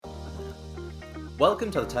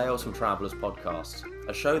Welcome to the Tales from Travellers podcast,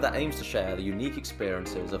 a show that aims to share the unique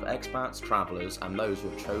experiences of expats, travellers, and those who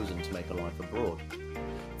have chosen to make a life abroad.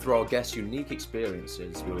 Through our guests' unique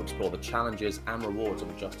experiences, we will explore the challenges and rewards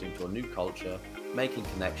of adjusting to a new culture, making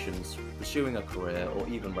connections, pursuing a career, or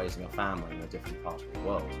even raising a family in a different part of the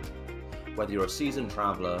world. Whether you're a seasoned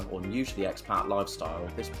traveller or new to the expat lifestyle,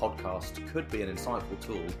 this podcast could be an insightful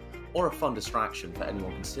tool or a fun distraction for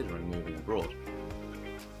anyone considering moving abroad.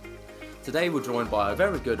 Today we're joined by a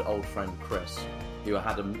very good old friend Chris, who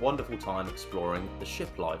had a wonderful time exploring the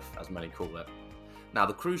ship life, as many call it. Now,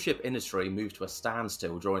 the cruise ship industry moved to a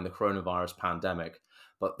standstill during the coronavirus pandemic,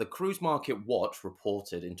 but the Cruise Market Watch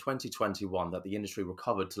reported in 2021 that the industry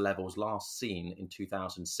recovered to levels last seen in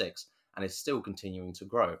 2006 and is still continuing to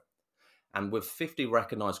grow. And with 50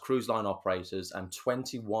 recognised cruise line operators and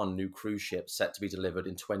 21 new cruise ships set to be delivered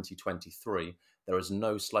in 2023, there is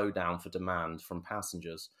no slowdown for demand from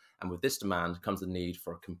passengers. And with this demand comes the need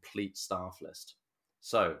for a complete staff list.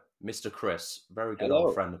 So, Mr. Chris, very good Hello.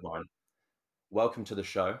 old friend of mine, welcome to the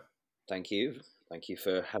show. Thank you. Thank you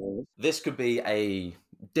for having me. This could be a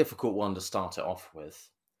difficult one to start it off with,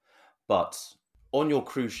 but on your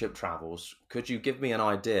cruise ship travels, could you give me an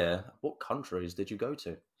idea, what countries did you go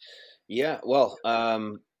to? Yeah, well,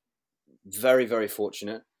 very, very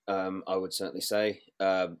fortunate, I would certainly say.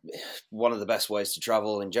 One of the best ways to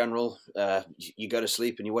travel in general, you go to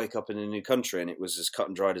sleep and you wake up in a new country, and it was as cut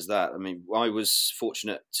and dried as that. I mean, I was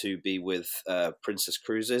fortunate to be with Princess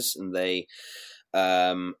Cruises, and they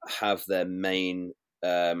have their main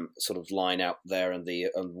sort of line out there on the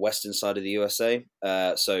western side of the USA.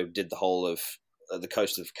 So did the whole of the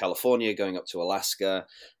coast of California, going up to Alaska,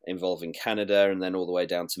 involving Canada, and then all the way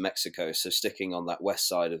down to Mexico. So sticking on that west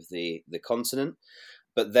side of the continent,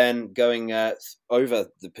 but then going over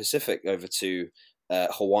the Pacific, over to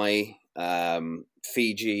Hawaii,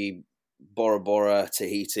 Fiji, Bora Bora,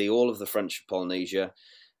 Tahiti, all of the French Polynesia.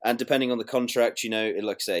 And depending on the contract,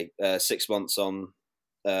 like I say, 6 months on,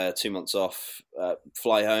 2 months off,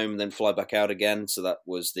 fly home, then fly back out again. So that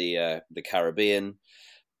was the Caribbean,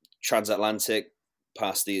 transatlantic,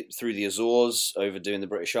 through the Azores, over doing the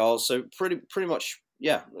British Isles. So pretty much,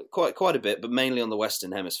 yeah, quite a bit, but mainly on the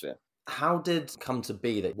Western Hemisphere. How did it come to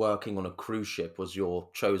be that working on a cruise ship was your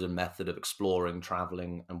chosen method of exploring,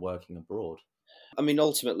 travelling, and working abroad? I mean,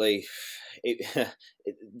 ultimately,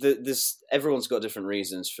 everyone's got different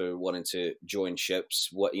reasons for wanting to join ships.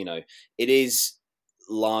 It is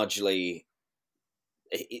largely,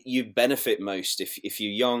 you benefit most if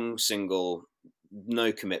you're young, single,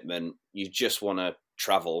 no commitment, you just want to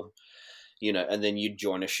travel, and then you'd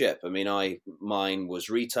join a ship. I mean, mine was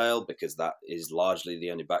retail, because that is largely the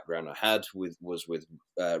only background I had was with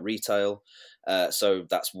retail. So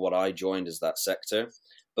that's what I joined, as that sector.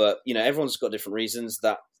 But, everyone's got different reasons.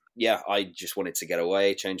 I just wanted to get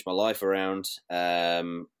away, change my life around,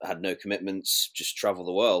 had no commitments, just travel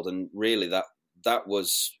the world. And really there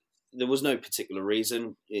was no particular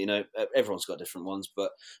reason. Everyone's got different ones, but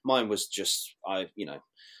mine was just, I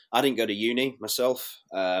didn't go to uni myself.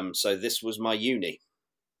 So this was my uni,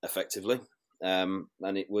 effectively. And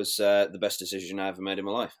it was the best decision I ever made in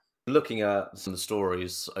my life. Looking at some of the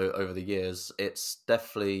stories over the years, it's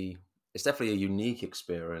definitely a unique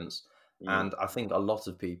experience. And I think a lot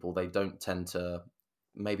of people, they don't tend to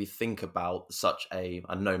maybe think about such a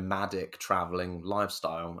nomadic traveling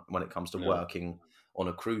lifestyle when it comes to working on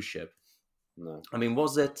a cruise ship. No. I mean,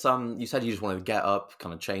 was it, you said you just wanted to get up,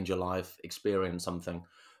 kind of change your life, experience something.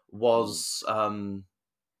 What was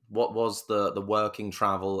the working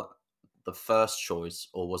travel the first choice,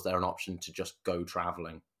 or was there an option to just go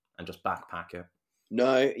traveling and just backpack it?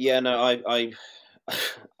 No, I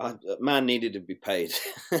man needed to be paid.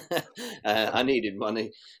 I needed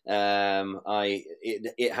money.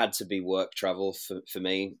 It had to be work travel for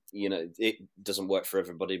me. It doesn't work for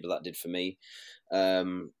everybody, but that did for me.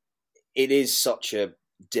 It is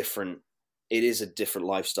a different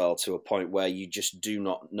lifestyle, to a point where you just do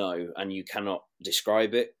not know, and you cannot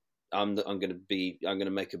describe it. I'm going to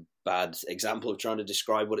make a bad example of trying to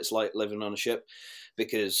describe what it's like living on a ship,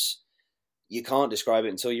 because you can't describe it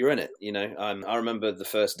until you're in it. I remember the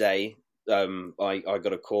first day, I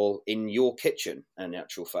got a call in your kitchen, in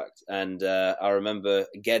actual fact. And I remember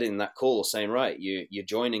getting that call saying, right, you're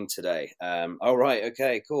joining today. Oh, right.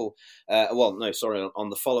 Okay, cool. Well, no, sorry. On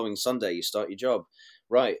the following Sunday, you start your job.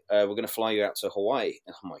 Right. We're going to fly you out to Hawaii.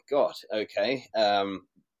 Oh my God. Okay.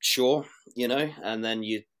 Sure. And then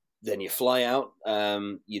you fly out,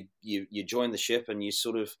 you join the ship, and you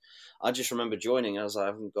sort of, I just remember joining, I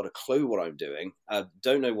haven't got a clue what I'm doing. I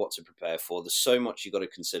don't know what to prepare for. There's so much you got to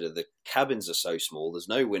consider. The cabins are so small. There's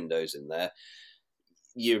no windows in there.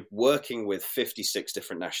 you're working with 56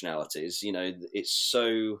 different nationalities. You know, it's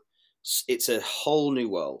a whole new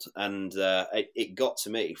world, and it got to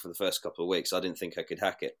me for the first couple of weeks. I didn't think I could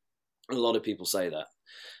hack it. A lot of people say that.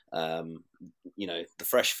 You know, the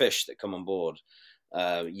fresh fish that come on board,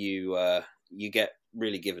 you get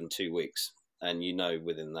really given 2 weeks, and you know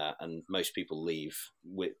within that, and most people leave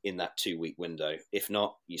in that 2 week window. If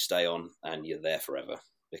not, you stay on and you're there forever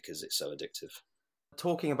because it's so addictive.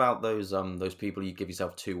 Talking about those people, you give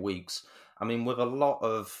yourself 2 weeks. I mean, with a lot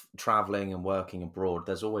of traveling and working abroad,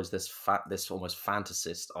 there's always this almost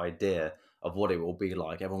fantasist idea of what it will be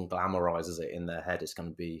like. Everyone glamorizes it in their head. It's going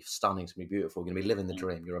to be stunning, it's going to be beautiful. You're going to be living the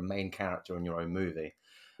dream. You're a main character in your own movie.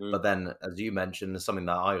 But then, as you mentioned, there's something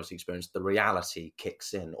that I also experienced. The reality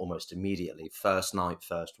kicks in almost immediately. First night,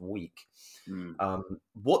 first week.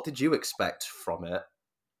 What did you expect from it?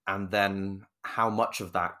 And then how much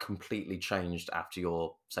of that completely changed after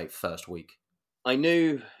your, say, first week? I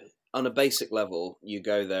knew on a basic level, you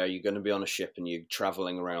go there, you're going to be on a ship and you're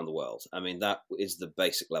traveling around the world. I mean, that is the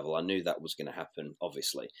basic level. I knew that was going to happen,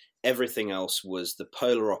 obviously. Everything else was the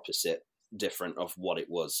polar opposite, different of what it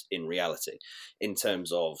was in reality, in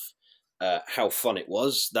terms of how fun it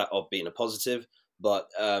was, that of being a positive. But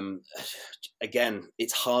again,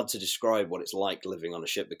 it's hard to describe what it's like living on a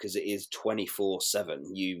ship because it is 24/7.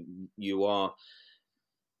 You're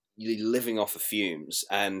living off of fumes,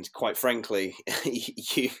 and quite frankly,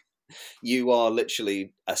 you are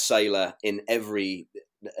literally a sailor in every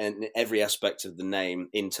aspect of the name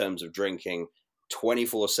in terms of drinking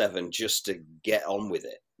 24/7 just to get on with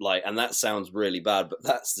it. Like, and that sounds really bad, but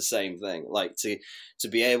that's the same thing. Like to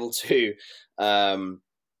be able to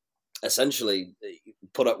essentially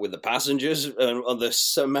put up with the passengers and the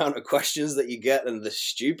amount of questions that you get and the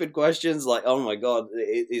stupid questions, like, oh my God,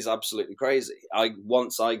 it is absolutely crazy. I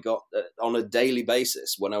got on a daily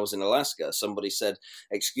basis when I was in Alaska, somebody said,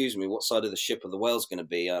 excuse me, what side of the ship are the whales going to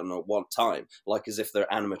be and at what time? Like as if they're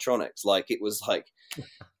animatronics. Like it was like,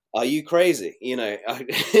 are you crazy? You know,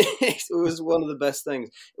 it was one of the best things,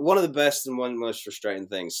 one of the best and one of the most frustrating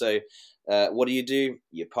things. So what do?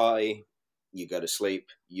 You party, you go to sleep,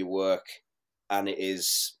 you work, and it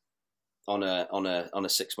is on a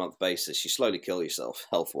 6-month basis. You slowly kill yourself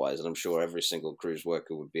health wise, and I'm sure every single cruise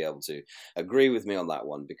worker would be able to agree with me on that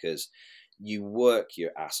one because you work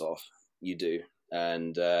your ass off. You do,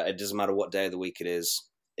 and it doesn't matter what day of the week it is.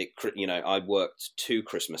 You know, I worked 2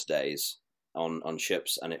 Christmas days on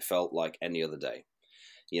ships, and it felt like any other day.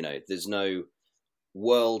 You know, there's no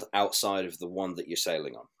world outside of the one that you're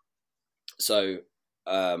sailing on. So.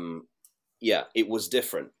 Yeah, it was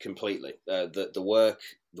different completely. The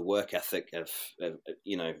work ethic of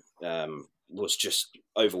was just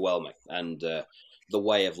overwhelming, and the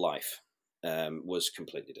way of life was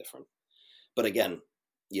completely different. But again,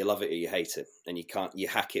 you love it or you hate it, and you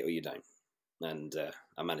hack it or you don't. And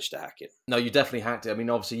I managed to hack it. No, you definitely hacked it. I mean,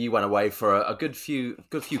 obviously, you went away for a good few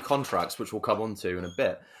contracts, which we'll come on to in a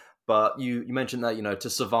bit. But you mentioned that, you know, to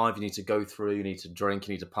survive, you need to go through, you need to drink,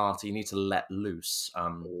 you need to party, you need to let loose.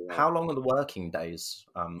 How long are the working days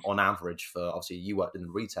on average for, obviously, you worked in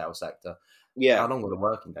the retail sector. Yeah. How long were the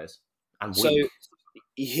working days and week?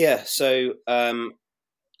 So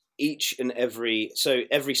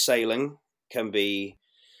every sailing can be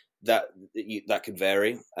that could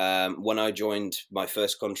vary. When I joined my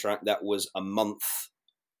first contract, that was a month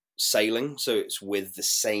sailing. So it's with the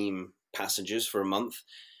same passengers for a month.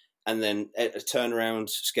 And then a turnaround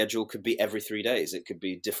schedule could be every 3 days. It could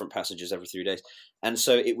be different passengers every 3 days. And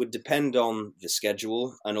so it would depend on the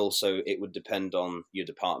schedule, and also it would depend on your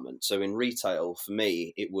department. So in retail, for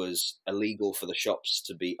me, it was illegal for the shops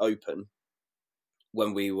to be open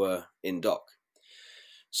when we were in dock.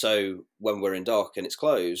 So when we're in dock and it's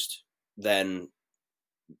closed, then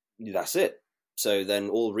that's it. So then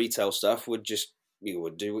all retail stuff you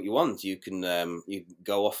would do what you want. You can you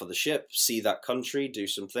go off of the ship, see that country, do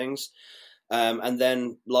some things. And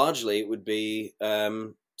then largely it would be,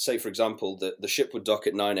 say, for example, the ship would dock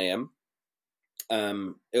at 9 a.m.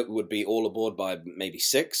 It would be all aboard by maybe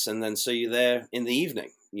 6. And then so you're there in the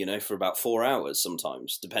evening, you know, for about 4 hours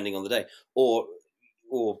sometimes, depending on the day. Or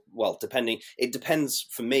well, it depends.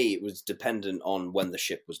 For me, it was dependent on when the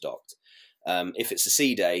ship was docked. If it's a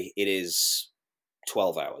sea day, it is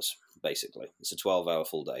 12 hours. Basically, it's a 12-hour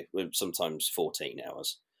full day, sometimes 14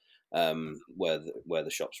 hours, where the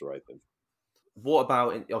shops were open. What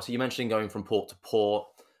about, obviously, you mentioned going from port to port.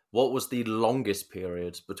 What was the longest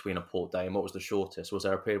period between a port day, and what was the shortest? Was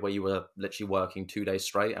there a period where you were literally working 2 days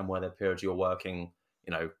straight, and were there periods you were working,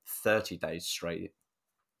 30 days straight?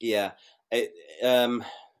 Yeah,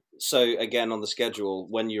 So again, on the schedule,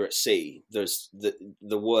 when you're at sea, there's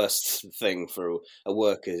the worst thing for a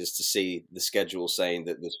worker is to see the schedule saying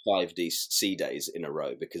that there's 5 sea days in a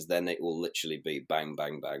row, because then it will literally be bang,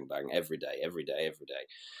 bang, bang, bang every day, every day, every day,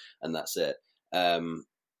 and that's it.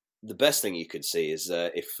 The best thing you could see is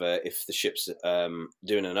if the ship's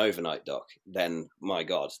doing an overnight dock, then my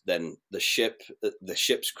God, then the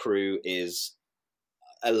ship's crew is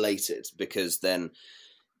elated, because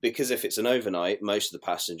if it's an overnight, most of the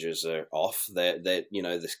passengers are off. They're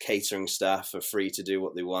the catering staff are free to do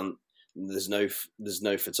what they want. There's no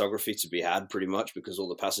photography to be had, pretty much, because all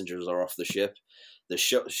the passengers are off the ship. The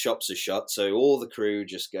shops are shut, so all the crew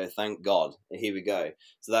just go, thank God, here we go.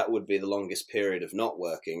 So that would be the longest period of not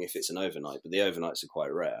working if it's an overnight, but the overnights are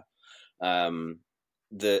quite rare.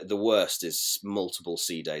 The worst is multiple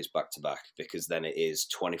sea days back to back, because then it is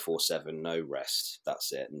 24/7, no rest.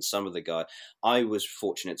 That's it. And some of the guys, I was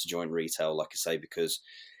fortunate to join retail, like I say, because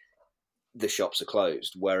the shops are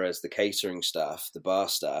closed, whereas the catering staff, the bar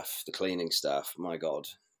staff, the cleaning staff, my God,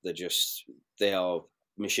 they are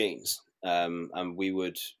machines. And we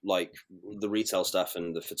would, like, the retail staff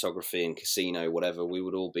and the photography and casino, whatever, we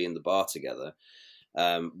would all be in the bar together.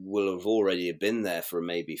 Will have already been there for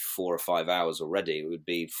maybe 4 or 5 hours already. It would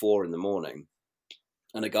be 4 a.m,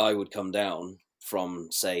 and a guy would come down from,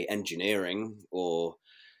 say, engineering or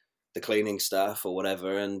the cleaning staff or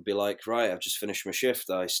whatever, and be like, right, I've just finished my shift.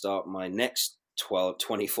 I start my next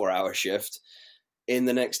 24-hour shift in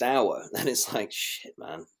the next hour. And it's like, shit,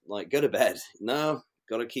 man, like, go to bed. No,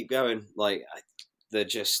 got to keep going. Like,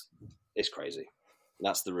 it's crazy.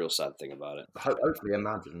 That's the real sad thing about it. Hopefully,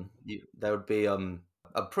 imagine there would be a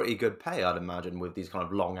pretty good pay, I'd imagine, with these kind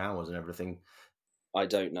of long hours and everything. I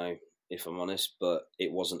don't know, if I'm honest, but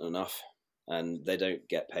it wasn't enough, and they don't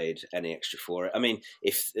get paid any extra for it. I mean,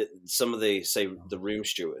 if some of the, say, the room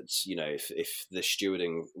stewards, if the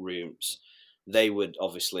stewarding rooms, they would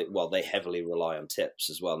obviously, well, they heavily rely on tips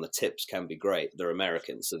as well, and the tips can be great. They're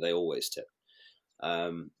Americans, so they always tip.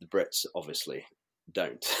 The Brits obviously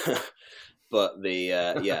don't. But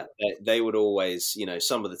they would always,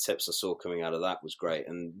 some of the tips I saw coming out of that was great,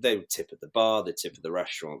 and they would tip at the bar, they tip at the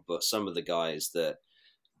restaurant. But some of the guys that,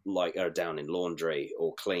 like, are down in laundry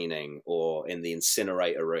or cleaning or in the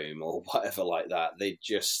incinerator room or whatever like that,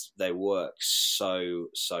 they work so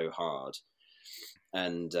hard,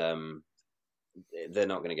 and they're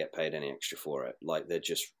not going to get paid any extra for it. Like, they're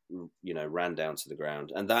just, ran down to the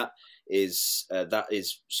ground. And that is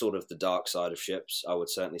sort of the dark side of ships, I would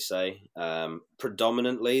certainly say.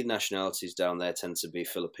 Predominantly nationalities down there tend to be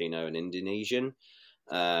Filipino and Indonesian.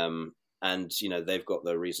 And, they've got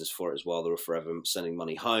their reasons for it as well. They're forever sending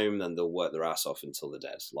money home, and they'll work their ass off until they're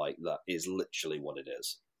dead. Like, that is literally what it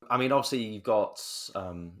is. I mean, obviously you've got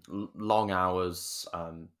long hours,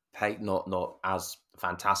 paid not as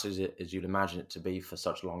fantastic as you'd imagine it to be for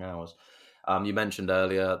such long hours. You mentioned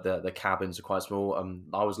earlier the cabins are quite small.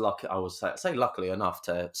 I was lucky. I was say luckily enough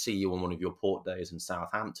to see you on one of your port days in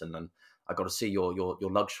Southampton, and I got to see your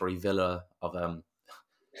luxury villa of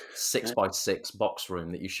 6x6 box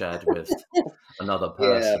room that you shared with another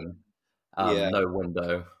person. No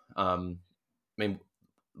window. I mean,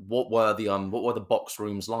 what were the box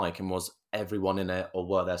rooms like, and was everyone in it, or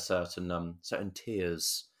were there certain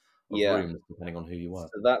tiers of rooms depending on who you were?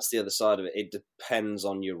 So that's the other side of it. It depends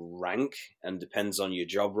on your rank and depends on your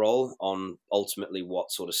job role, on ultimately what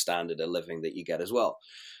sort of standard of living that you get as well.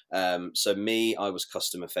 So I was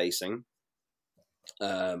customer facing,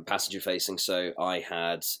 passenger facing. So I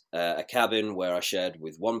had a cabin where I shared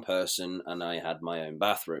with one person, and I had my own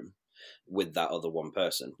bathroom with that other one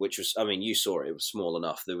person, which was, I mean, you saw it was small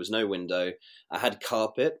enough. There was no window. I had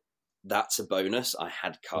carpet. That's a bonus. I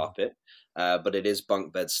had carpet, but it is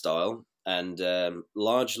bunk bed style. And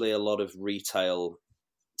largely a lot of retail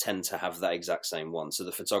tend to have that exact same one. So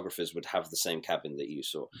the photographers would have the same cabin that you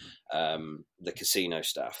saw. The casino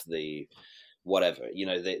staff, the whatever,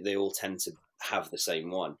 they all tend to have the same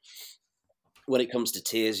one. When it comes to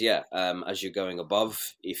tiers, as you're going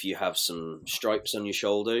above, if you have some stripes on your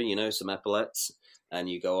shoulder, some epaulets, and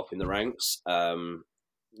you go up in the ranks,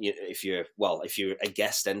 if you're a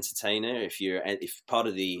guest entertainer, if part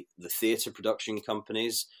of the theatre production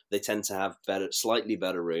companies, they tend to have slightly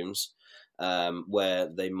better rooms, where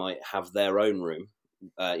they might have their own room.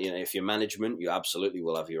 If you're management, you absolutely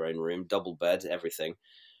will have your own room, double bed, everything.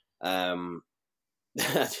 And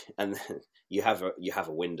you have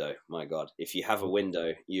a window. My God, if you have a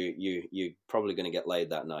window, you're probably going to get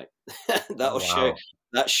laid that night.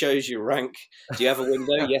 That shows your rank. Do you have a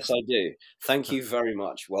window? Yes, I do. Thank you very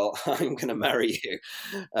much. Well, I'm going to marry you.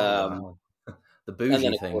 The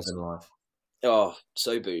bougie things in life. Oh,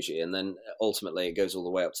 so bougie. And then ultimately it goes all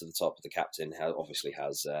the way up to the top of the captain, who obviously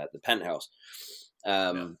has the penthouse.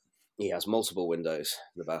 Yeah. He has multiple windows,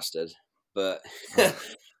 the bastard. But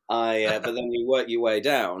Oh. but then you work your way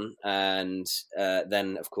down, and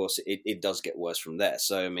then of course it does get worse from there.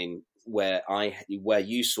 So I mean, where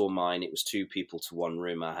you saw mine, it was two people to one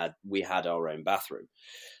room. We had our own bathroom,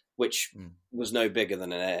 which Mm. was no bigger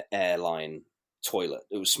than an airline toilet.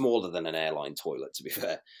 It was smaller than an airline toilet, to be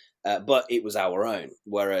fair, but it was our own.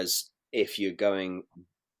 Whereas if you're going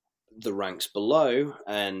the ranks below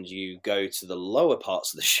and you go to the lower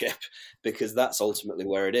parts of the ship, because that's ultimately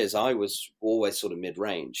where it is. I was always sort of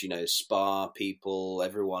mid-range, spa people,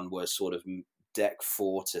 everyone was sort of deck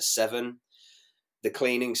 4 to 7. The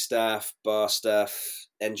cleaning staff, bar staff,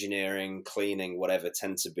 engineering, cleaning, whatever,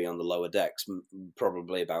 tend to be on the lower decks,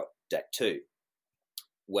 probably about deck 2,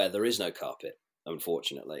 where there is no carpet,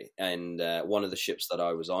 unfortunately. And one of the ships that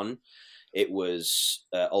I was on, it was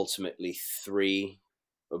ultimately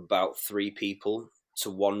about 3 people to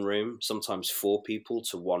one room, sometimes 4 people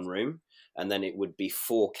to one room, and then it would be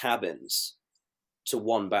 4 cabins to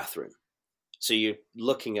one bathroom. So you're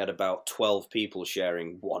looking at about 12 people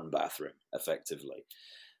sharing one bathroom, effectively.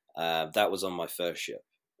 That was on my first ship,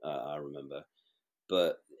 I remember.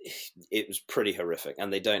 But it was pretty horrific.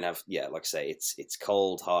 And they don't have, like I say, it's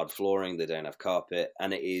cold, hard flooring. They don't have carpet.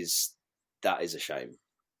 And that is a shame.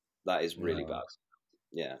 That is really No. bad.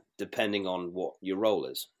 Yeah, depending on what your role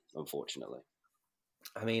is, unfortunately.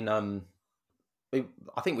 I mean, I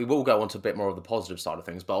think we will go on to a bit more of the positive side of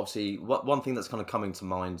things, but obviously, one thing that's kind of coming to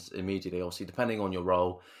mind immediately, obviously, depending on your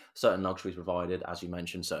role, certain luxuries provided, as you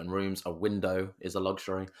mentioned, certain rooms, a window is a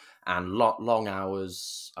luxury, and long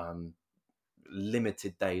hours,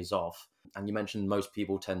 limited days off. And you mentioned most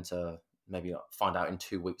people tend to maybe find out in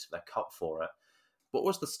 2 weeks if they're cut for it. What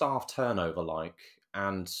was the staff turnover like?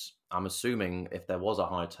 And I'm assuming if there was a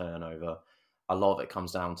high turnover, a lot of it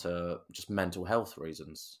comes down to just mental health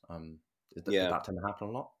reasons. Did Yeah. that tend to happen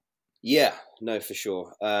a lot? Yeah, no, for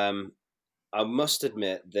sure. I must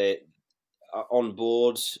admit that on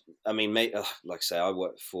board, I mean, like I say, I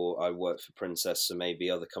worked for Princess, so maybe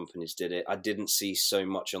other companies did it. I didn't see so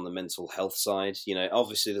much on the mental health side.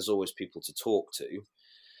 Obviously, there's always people to talk to.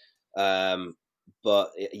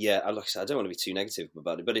 But yeah, like I said, I don't want to be too negative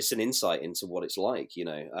about it, but it's an insight into what it's like,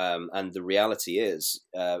 and the reality is,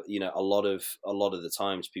 a lot of the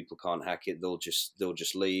times people can't hack it. They'll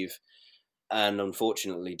just leave, and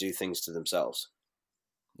unfortunately do things to themselves.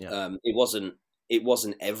 Yeah. It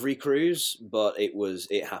wasn't every cruise, but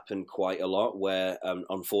it happened quite a lot where,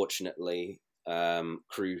 unfortunately,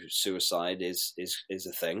 crew suicide is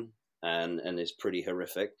a thing, and is pretty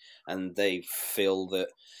horrific, and they feel that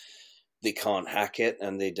they can't hack it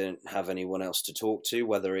and they don't have anyone else to talk to,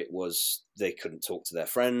 whether it was they couldn't talk to their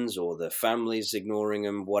friends or their families ignoring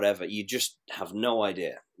them, whatever. You just have no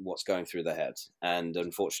idea what's going through their head. And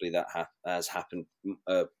unfortunately, that has happened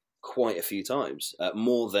quite a few times,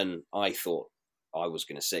 more than I thought I was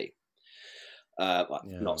going to see. Yeah.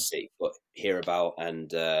 Not see, but hear about.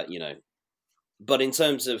 And, but in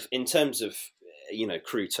terms of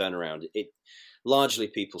crew turnaround, it largely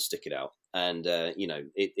people stick it out. And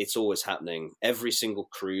it's always happening. Every single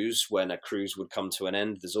cruise, when a cruise would come to an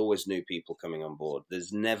end, there's always new people coming on board.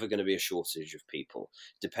 There's never going to be a shortage of people,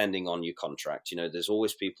 depending on your contract. There's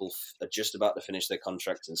always people just about to finish their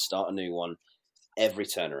contract and start a new one every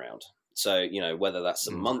turnaround. So whether that's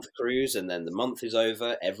a month cruise and then the month is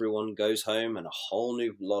over, everyone goes home and a whole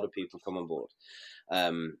new lot of people come on board.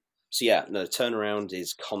 So yeah, no, turnaround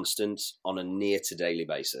is constant on a near to daily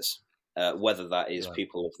basis. Whether that is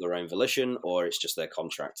people of their own volition or it's just their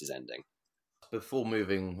contract is ending. Before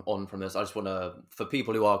moving on from this, I just want to, for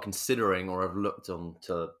people who are considering or have looked on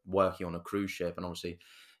to working on a cruise ship, and obviously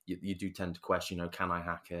you do tend to question, can I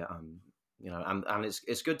hack it? And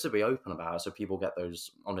it's good to be open about it so people get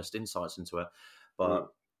those honest insights into it. But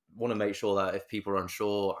want to make sure that if people are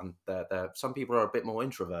unsure, and some people are a bit more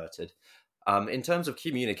introverted. In terms of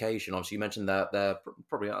communication, obviously you mentioned that there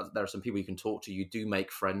are some people you can talk to. You do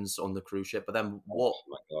make friends on the cruise ship, but then what? Oh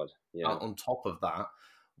my God! Yeah. On top of that,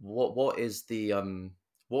 what is the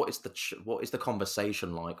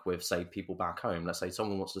conversation like with, say, people back home? Let's say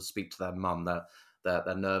someone wants to speak to their mum.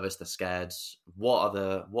 They're nervous. They're scared. What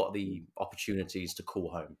are the opportunities to call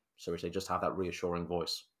home? So they just have that reassuring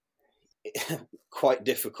voice. Quite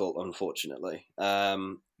difficult, unfortunately.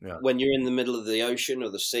 When you're in the middle of the ocean or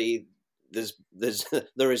the sea,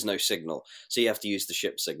 there is no signal, so you have to use the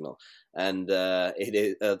ship signal, and it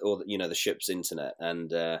is the ship's internet.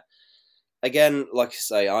 And again, like I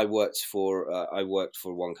say, I worked for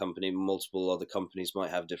one company. Multiple other companies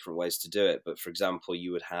might have different ways to do it, but for example,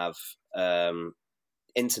 you would have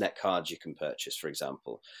internet cards you can purchase, for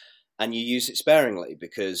example, and you use it sparingly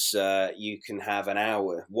because you can have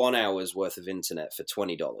 1 hour's worth of internet for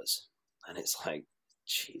 $20, and it's like,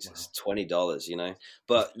 Jesus, wow. $20, you know.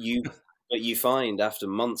 But you find after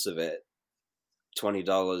months of it,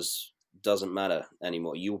 $20 doesn't matter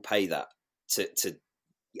anymore. You'll pay that to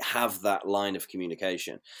have that line of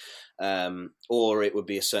communication, or it would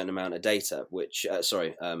be a certain amount of data, which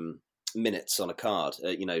minutes on a card,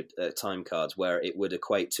 time cards, where it would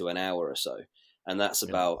equate to an hour or so. And that's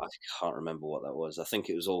about, I can't remember what that was. I think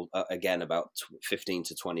it was all, again, about $15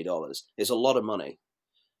 to $20. It's a lot of money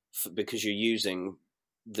because you're using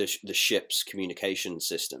the ship's communication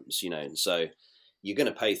systems, you know, and so you're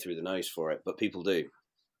going to pay through the nose for it, but people do.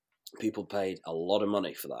 People paid a lot of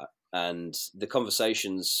money for that. And the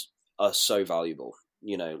conversations are so valuable,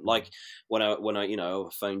 you know, like when I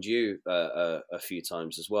phoned you a few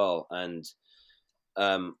times as well. And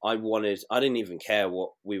I didn't even care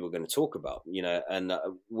what we were going to talk about, you know, and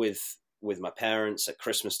with my parents at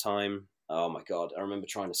Christmas time, oh my God, I remember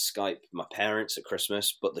trying to Skype my parents at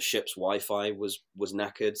Christmas, but the ship's Wi-Fi was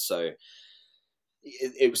knackered. So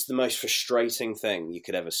it was the most frustrating thing you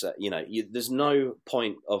could ever say. You know, there's no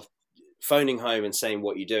point of phoning home and saying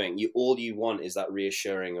what you're doing. All you want is that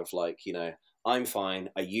reassuring of like, you know, I'm fine.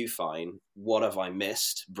 Are you fine? What have I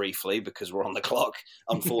missed briefly? Because we're on the clock.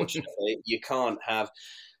 Unfortunately, you can't have.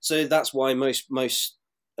 So that's why most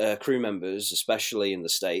crew members, especially in the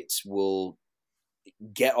States, will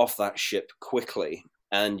get off that ship quickly.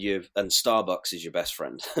 And Starbucks is your best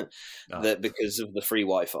friend because of the free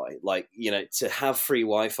Wi-Fi. Like, you know, to have free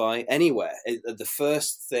Wi-Fi anywhere, the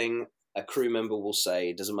first thing a crew member will say,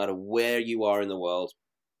 it doesn't matter where you are in the world,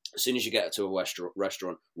 as soon as you get to a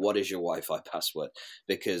restaurant, what is your Wi-Fi password?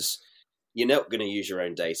 Because you're not going to use your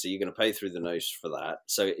own data. You're going to pay through the nose for that.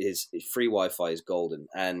 So free Wi-Fi is golden.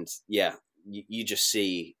 And yeah, you just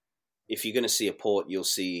see, if you're going to see a port, you'll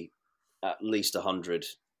see at least 100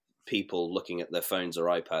 people looking at their phones or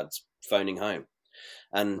iPads, phoning home.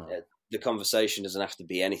 And the conversation doesn't have to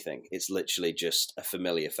be anything. It's literally just a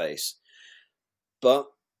familiar face. But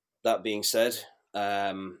that being said,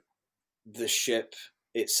 the ship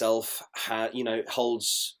itself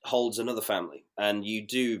holds another family, and you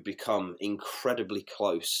do become incredibly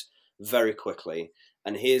close very quickly.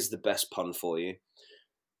 And here's the best pun for you,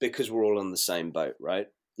 because we're all on the same boat, right?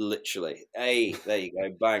 Literally. Hey, there you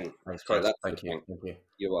go, bang. Thanks, Chris. Thank you.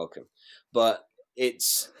 You're welcome. But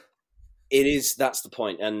that's the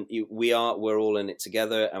point, and we're all in it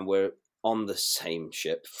together, and we're on the same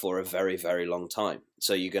ship for a very, very long time.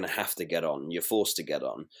 So you're going to have to get on. You're forced to get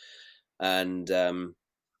on. And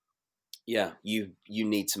you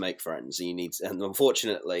need to make friends. And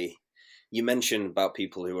unfortunately, you mentioned about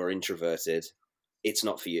people who are introverted. It's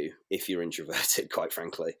not for you if you're introverted, quite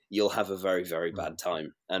frankly. You'll have a very, very bad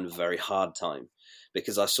time and a very hard time,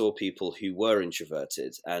 because I saw people who were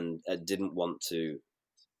introverted and didn't want to,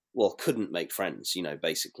 couldn't make friends, you know,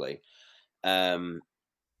 basically.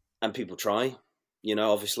 And people try, you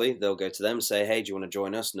know, obviously they'll go to them and say, hey, do you want to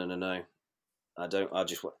join us? No, I don't.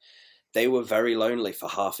 They were very lonely for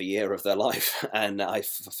half a year of their life, and I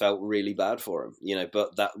felt really bad for them, you know,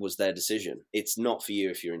 but that was their decision. It's not for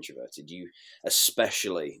you if you're introverted. You,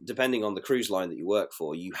 especially depending on the cruise line that you work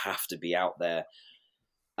for, you have to be out there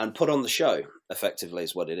and put on the show, effectively,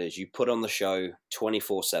 is what it is. You put on the show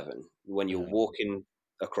 24/7. When you're walking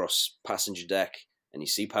across passenger deck and you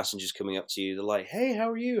see passengers coming up to you, they're like, hey, how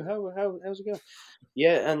are you? How's it going?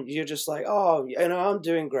 Yeah. And you're just like, oh, you know, I'm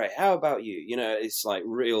doing great. How about you? You know, it's like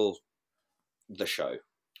the show,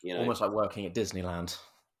 you know, almost like working at Disneyland.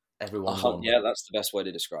 Everyone's on. Yeah, that's the best way to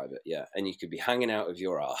describe it. Yeah, and you could be hanging out of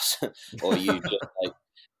your ass, or you just like,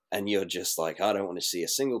 and you're just like, I don't want to see a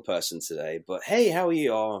single person today, but hey, how are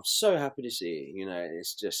you? Oh, I'm so happy to see you. You know,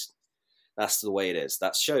 it's just, that's the way it is.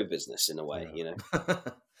 That's show business in a way, you know.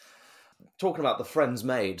 Talking about the friends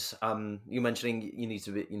made, you mentioning you need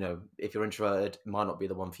to be, you know, if you're introverted, it might not be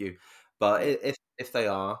the one for you, but if they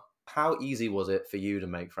are, how easy was it for you to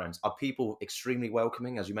make friends? Are people extremely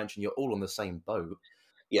welcoming? As you mentioned, you're all on the same boat.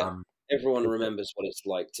 Yeah, everyone remembers what it's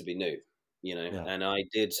like to be new, you know. Yeah. And I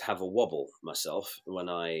did have a wobble myself when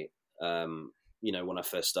I, when I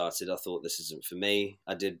first started. I thought, this isn't for me.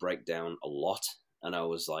 I did break down a lot, and I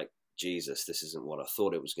was like, Jesus, this isn't what I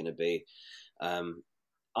thought it was going to be.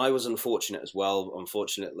 I was unfortunate as well.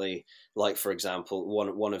 Unfortunately, like for example,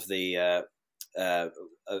 one of the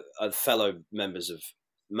fellow members of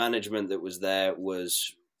management that was there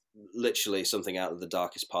was literally something out of the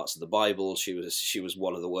darkest parts of the Bible. She was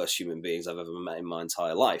one of the worst human beings I've ever met in my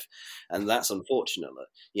entire life, and that's unfortunate.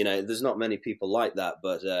 There's not many people like that,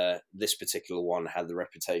 but this particular one had the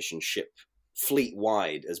reputation fleet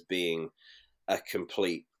wide as being a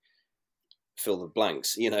complete fill the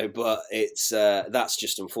blanks, but it's that's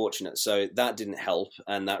just unfortunate. So that didn't help,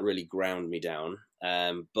 and that really ground me down.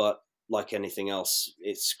 But like anything else,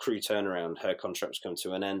 it's crew turnaround. Her contract's come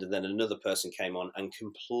to an end, and then another person came on and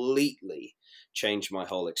completely changed my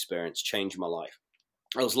whole experience, changed my life.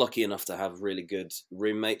 I was lucky enough to have really good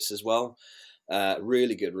roommates as well,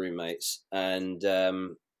 really good roommates, and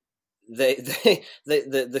the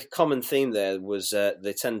common theme there was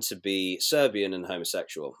they tend to be Serbian and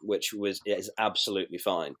homosexual, which is absolutely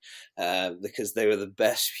fine, because they were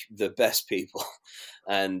the best people,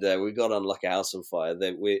 and we got on like a house on fire. I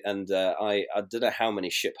don't know how many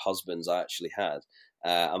ship husbands I actually had.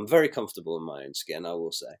 I'm very comfortable in my own skin, I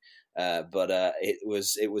will say. But it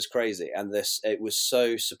was crazy, and it was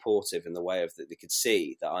so supportive in the way of that they could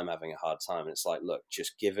see that I'm having a hard time, and it's like, look,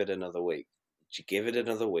 just give it another week. Give it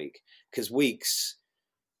another week, because weeks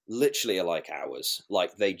literally are like hours.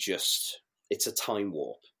 Like it's a time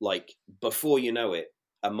warp. Like before you know it,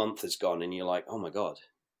 a month has gone, and you're like, oh my God,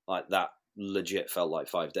 like that legit felt like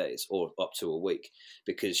 5 days or up to a week,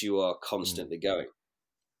 because you are constantly going.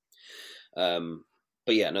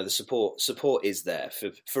 But yeah, no, the support is there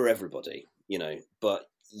for everybody, but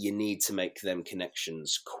you need to make them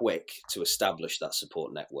connections quick to establish that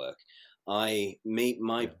support network.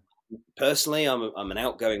 Personally, I'm an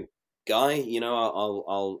outgoing guy.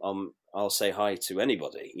 I'll say hi to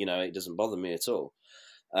anybody. It doesn't bother me at all.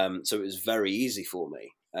 So it was very easy for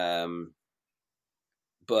me.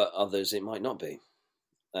 But others, it might not be,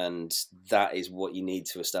 and that is what you need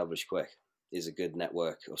to establish quick, is a good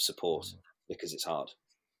network of support, because it's hard.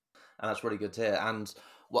 And that's really good to hear. And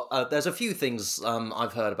there's a few things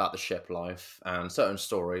I've heard about the ship life and certain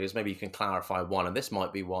stories. Maybe you can clarify one, and this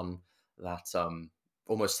might be one that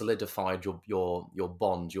almost solidified your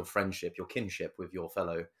bond, your friendship, your kinship with your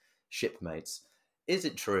fellow shipmates. Is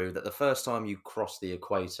it true that the first time you cross the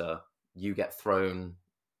equator, you get thrown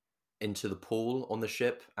into the pool on the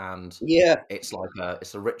ship, and it's like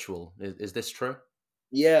it's a ritual? Is this true?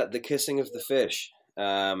 Yeah, the kissing of the fish.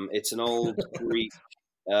 It's an old Greek,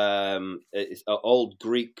 it's an old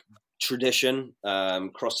Greek tradition,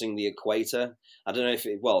 crossing the equator. I don't know if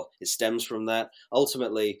it stems from that.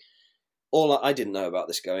 Ultimately, I didn't know about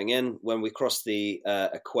this going in. When we crossed the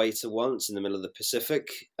equator once in the middle of the Pacific,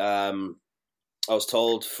 I was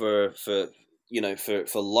told for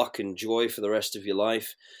luck and joy for the rest of your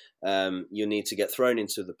life, you need to get thrown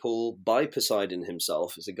into the pool by Poseidon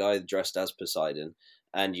himself. It's a guy dressed as Poseidon,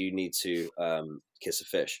 and you need to kiss a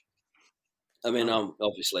fish. I mean,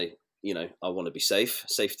 obviously, I want to be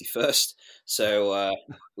safety first. So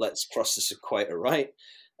let's cross this equator, right?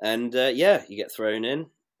 And you get thrown in,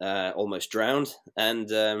 almost drowned, and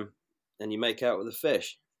you make out with a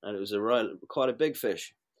fish, and it was quite a big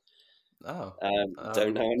fish.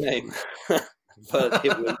 Don't know her name, but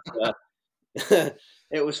it was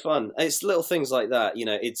it was fun. It's little things like that,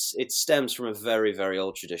 it stems from a very, very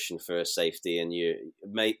old tradition for safety, and you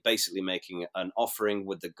basically making an offering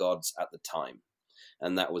with the gods at the time,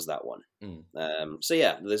 and that was that one. So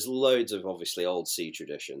yeah, there's loads of obviously old sea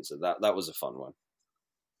traditions, and that was a fun one.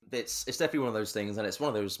 It's definitely one of those things, and it's one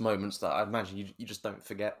of those moments that I imagine you just don't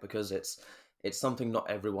forget, because it's something not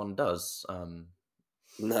everyone does.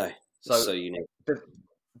 No, so unique.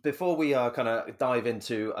 Before we kind of dive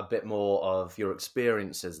into a bit more of your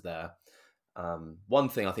experiences there, one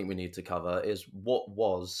thing I think we need to cover is, what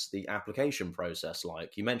was the application process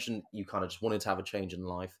like? You mentioned you kind of just wanted to have a change in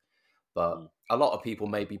life, but a lot of people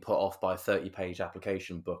may be put off by a 30-page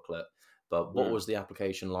application booklet. But what was the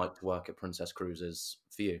application like to work at Princess Cruises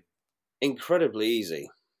for you? Incredibly easy,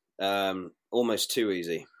 almost too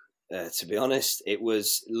easy. To be honest, it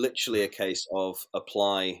was literally a case of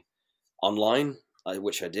apply online,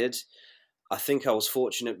 which I did. I think I was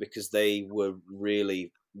fortunate because they were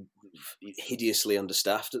really hideously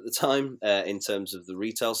understaffed at the time in terms of the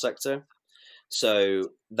retail sector.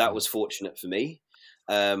 So that was fortunate for me.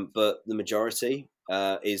 But the majority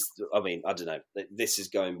I don't know. This is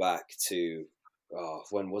going back to,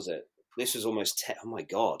 when was it? This was almost, oh my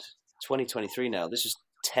God, 2023 now. This was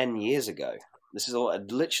 10 years ago. This is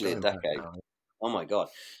literally a decade. Oh my God.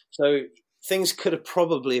 So things could have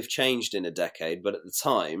probably have changed in a decade, but at the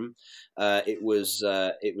time, it was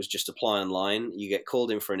just apply online. You get called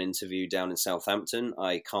in for an interview down in Southampton.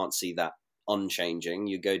 I can't see that unchanging.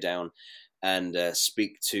 You go down and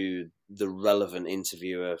speak to the relevant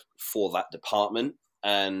interviewer for that department.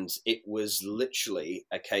 and it was literally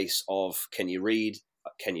a case of, can you read?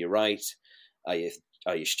 Can you write? Are you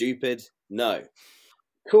stupid? No.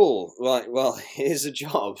 Cool. Right. Well, here's a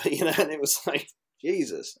job, and it was like,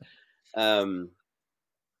 Jesus.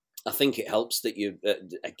 I think it helps that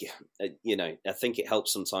I think it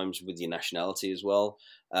helps sometimes with your nationality as well.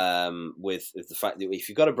 With the fact that if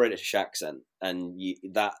you've got a British accent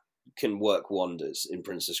that can work wonders in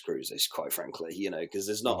Princess Cruises, quite frankly, because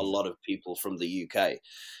there's not a lot of people from the UK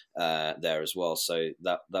there as well. So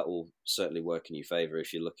that will certainly work in your favour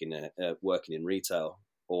if you're looking at working in retail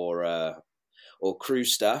or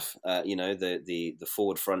cruise staff, the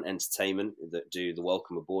forward front entertainment that do the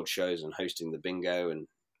welcome aboard shows and hosting the bingo and.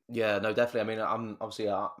 Yeah, no, definitely. I mean,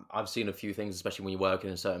 I've seen a few things, especially when you're working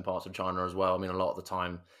in certain parts of China as well. I mean, a lot of the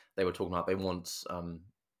time they were talking about they want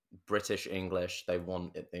British English. They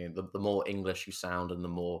want the more English you sound, and the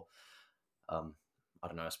more I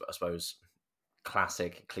don't know. I suppose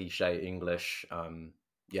classic cliche English. That's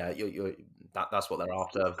what they're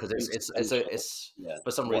after, because it's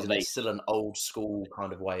for some reason it's still an old school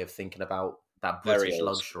kind of way of thinking about that British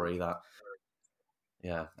luxury that.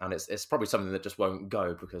 Yeah, and it's probably something that just won't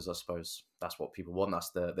go, because I suppose that's what people want. That's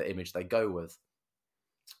the image they go with.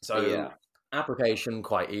 So application,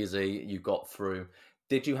 quite easy. You got through.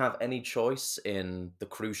 Did you have any choice in the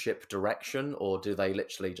cruise ship direction, or do they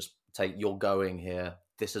literally just take, you're going here,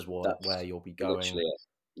 this is where you'll be going?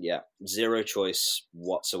 Yeah, zero choice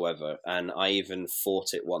whatsoever. And I even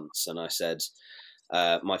fought it once, and I said,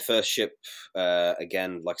 my first ship,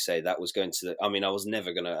 again, like I say, that was going to. I was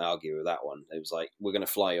never going to argue with that one. It was like, we're going to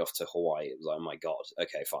fly off to Hawaii. It was like, oh my God,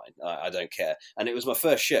 okay, fine, I don't care. And it was my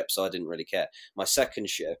first ship, so I didn't really care. My second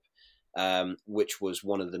ship, which was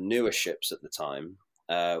one of the newer ships at the time,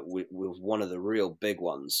 was one of the real big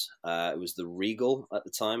ones. It was the Regal at the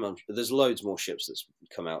time. There's loads more ships that's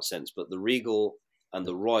come out since, but the Regal and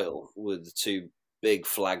the Royal were the two big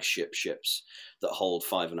flagship ships that hold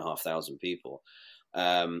 5,500 people.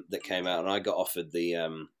 That came out, and I got offered the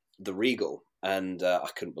Regal, and I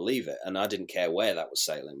couldn't believe it, and I didn't care where that was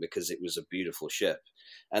sailing because it was a beautiful ship.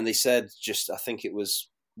 And they said, I think it was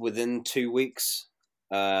within 2 weeks.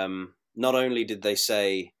 Not only did they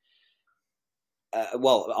say,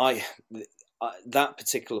 that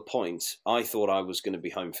particular point, I thought I was going to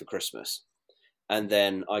be home for Christmas, and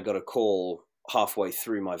then I got a call halfway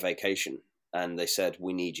through my vacation, and they said,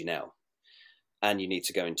 we need you now. And you need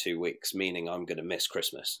to go in 2 weeks, meaning I'm going to miss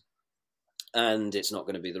Christmas. And it's not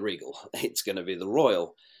going to be the Regal. It's going to be the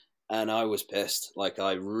Royal. And I was pissed. Like,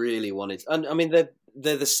 I really wanted. And I mean, they're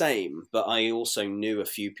the same, but I also knew a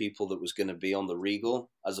few people that was going to be on the Regal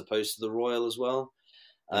as opposed to the Royal as well.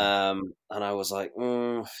 And I was like,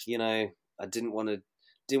 I didn't want to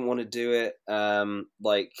do it.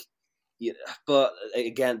 But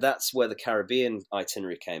again, that's where the Caribbean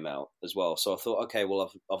itinerary came out as well. So I thought, okay,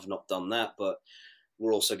 well, I've not done that, but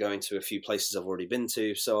we're also going to a few places I've already been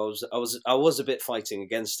to. So I was a bit fighting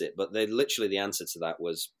against it, but the answer to that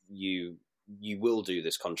was, you will do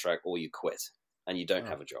this contract or you quit, and you don't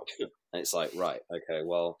have a job. And it's like, right, okay,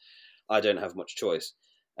 well, I don't have much choice.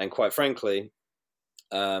 And quite frankly,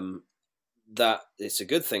 that it's a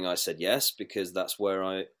good thing I said yes, because that's where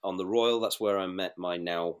on the Royal, that's where I met my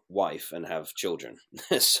now wife and have children.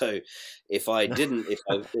 So if I didn't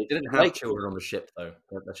have children on the ship, though,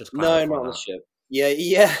 let's just clarify. No, not on the ship.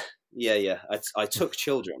 Yeah. I took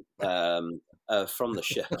children from the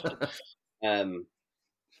ship.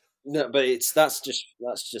 No, but that's just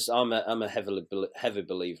I'm a heavy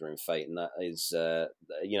believer in fate, and that is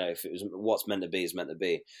if it was what's meant to be is meant to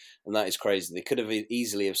be, and that is crazy. They could have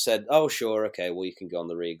easily have said, oh sure, okay, well you can go on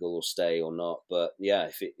the Regal or stay or not, but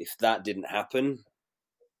yeah, if that didn't happen,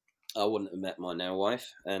 I wouldn't have met my now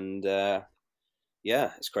wife, and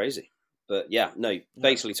it's crazy. But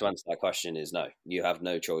basically to answer that question is no, you have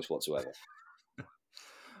no choice whatsoever.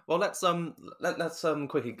 Well, let's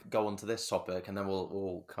quickly go on to this topic, and then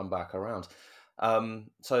we'll come back around.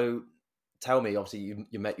 So, tell me, obviously,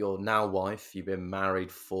 you met your now wife. You've been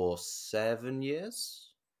married for 7 years.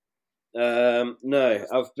 No,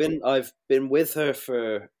 I've been with her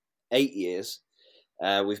for 8 years.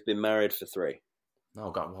 We've been married for 3.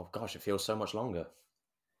 Oh God! Well, gosh, it feels so much longer.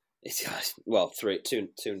 It's 2.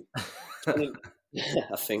 I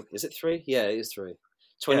think, is it 3? Yeah, it is 3.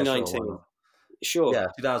 2019. Yeah, sure. Yeah,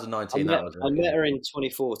 2019. I met her in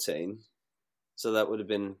 2014, so that would have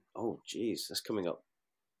been, that's coming up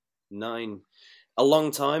 9, a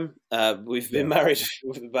long time. We've been married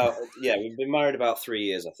we've been married about 3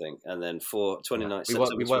 years, I think, and then for 2019,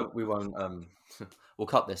 we won't. We'll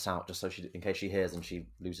cut this out just so in case she hears and she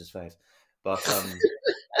loses faith. But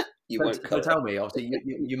You won't So cut tell me, obviously,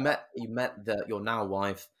 you met your now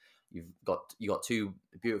wife. You got two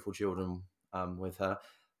beautiful children with her.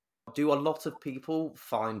 Do a lot of people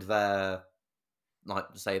find their, like,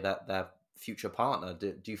 say, their future partner?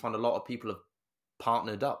 Do you find a lot of people have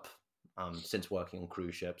partnered up since working on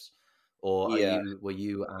cruise ships, or Yeah. were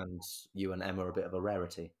you and Emma a bit of a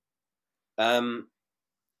rarity?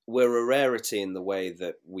 We're a rarity in the way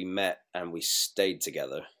that we met and we stayed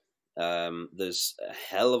together. There's a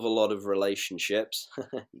hell of a lot of relationships.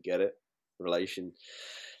 You get it?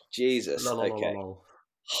 Jesus. Okay. Lol.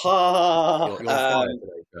 Ha! You're on fire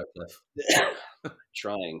today, Kirkcliffe.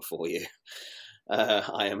 Trying for you.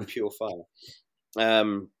 I am pure fire.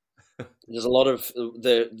 There's a lot of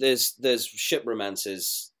there's ship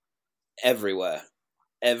romances everywhere,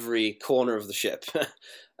 every corner of the ship.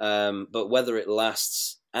 But whether it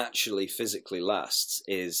actually physically lasts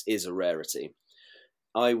is a rarity.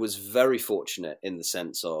 I was very fortunate in the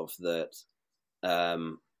sense of that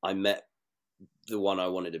I met the one I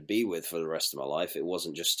wanted to be with for the rest of my life. It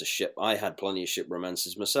wasn't just a ship. I had plenty of ship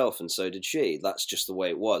romances myself, and so did she. That's just the way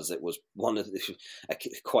it was. It was one of the,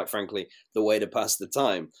 quite frankly, the way to pass the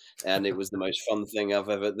time, and it was the most fun thing I've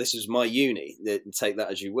ever. This is my uni. Take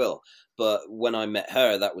that as you will. But when I met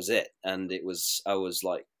her, that was it, and it was. I was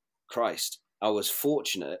like, Christ. I was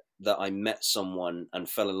fortunate that I met someone and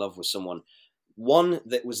fell in love with someone. One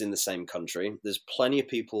that was in the same country. There's plenty of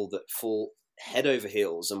people that fall head over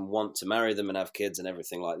heels and want to marry them and have kids and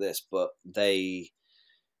everything like this, but they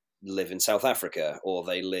live in South Africa or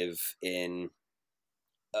they live in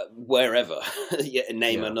wherever.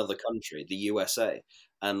 Name another country, the USA.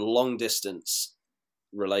 And long distance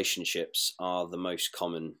relationships are the most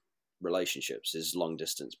common relationships, is long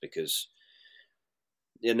distance, because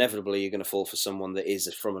inevitably you're going to fall for someone that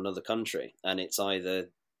is from another country, and it's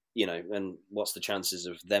either, and what's the chances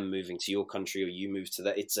of them moving to your country or you move to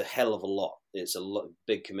that? It's a hell of a lot. It's a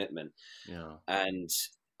big commitment. Yeah. And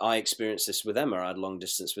I experienced this with Emma. I had long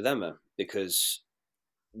distance with Emma because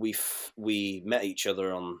we met each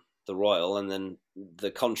other on the Royal, and then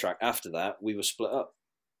the contract after that, we were split up.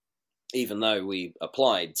 Even though we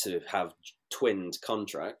applied to have twinned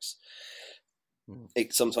contracts,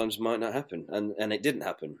 it sometimes might not happen. And it didn't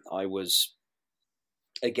happen. I was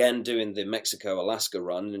again doing the Mexico-Alaska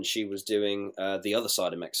run, and she was doing the other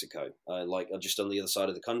side of Mexico, just on the other side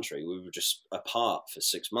of the country. We were just apart for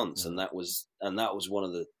 6 months, and that was one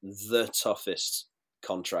of the toughest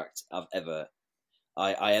contract I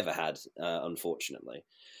ever had, unfortunately,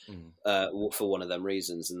 for one of them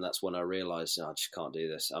reasons. And that's when I realized, I just can't do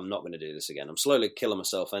this. I'm not going to do this again. I'm slowly killing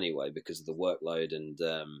myself anyway because of the workload and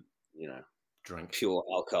drink, pure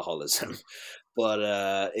alcoholism. But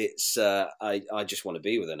I just want to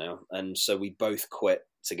be with her now, and so we both quit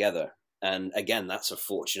together. And again, that's a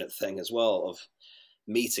fortunate thing as well, of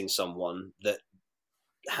meeting someone that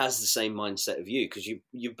has the same mindset of you, because you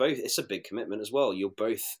both. It's a big commitment as well. You're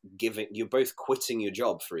both quitting your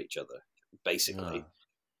job for each other, basically. Yeah.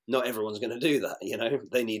 Not everyone's going to do that,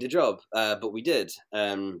 they need a job, but we did.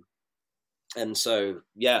 And so,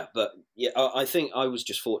 I think I was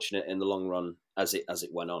just fortunate in the long run as it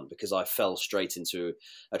went on, because I fell straight into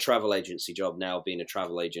a travel agency job, now being a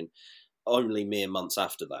travel agent, only mere months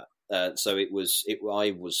after that. So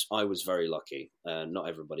I was very lucky. Not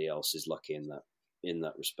everybody else is lucky in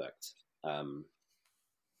that respect.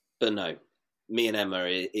 But no, me and Emma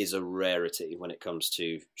is a rarity when it comes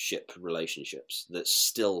to ship relationships that's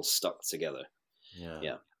still stuck together.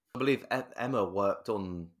 Yeah. I believe Emma worked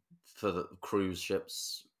for the cruise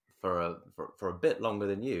ships for a bit longer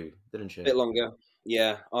than you, didn't she? A bit longer.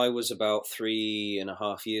 Yeah, I was about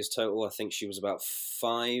 3.5 years total. I think she was about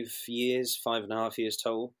 5.5 years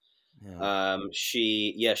total. Yeah.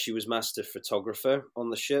 She was master photographer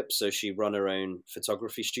on the ship, so she ran her own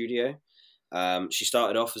photography studio. She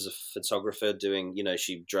started off as a photographer doing,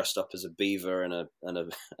 she dressed up as a beaver and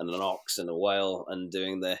an ox and a whale, and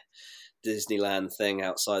doing the Disneyland thing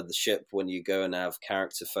outside the ship when you go and have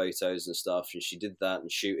character photos and stuff. And she did that,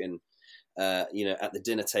 and shooting, at the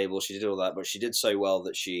dinner table, she did all that. But she did so well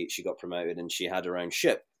that she got promoted, and she had her own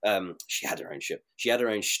ship. She had her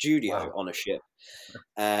own studio on a ship,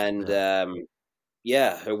 and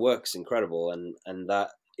her work's incredible. And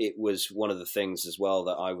that it was one of the things as well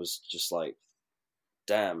that I was just like,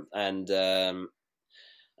 damn.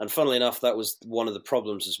 And funnily enough, that was one of the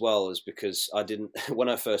problems as well, is because when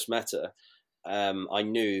I first met her, I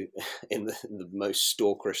knew in the most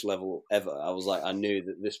stalkerish level ever, I was like, I knew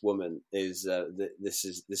that this woman is, this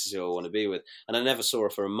is who I want to be with. And I never saw her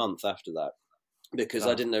for a month after that. because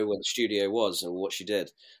I Oh. didn't know where the studio was or what she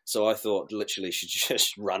did. So I thought literally she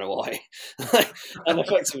just ran away. And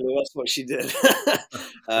effectively that's what she did.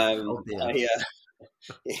 Oh dear.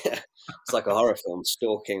 Yeah, it's like a horror film,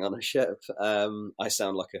 stalking on a ship. I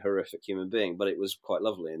sound like a horrific human being, but it was quite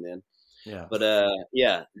lovely in the end. Yeah. But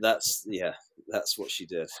that's what she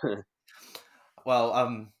did. Well,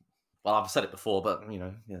 I've said it before, but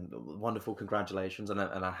wonderful congratulations and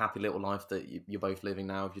a happy little life that you're both living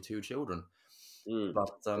now with your two children. But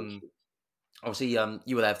Thank you. obviously,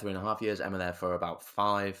 you were there 3.5 years. Emma there for about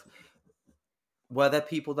 5. Were there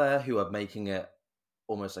people there who are making it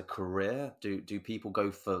almost a career? Do people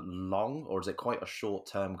go for long, or is it quite a short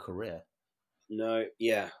term career? No,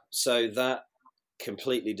 yeah. So that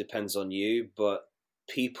completely depends on you, but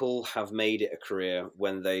people have made it a career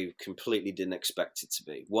when they completely didn't expect it to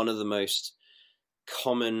be. One of the most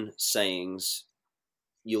common sayings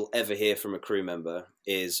you'll ever hear from a crew member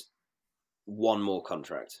is one more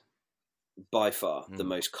contract. By far the Mm.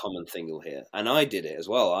 most common thing you'll hear. And I did it as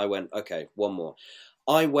well. I went, okay, one more.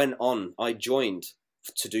 I joined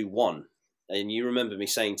to do one. And you remember me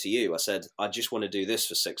saying to you, I said, I just want to do this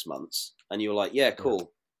for 6 months. And you were like, yeah, Yeah.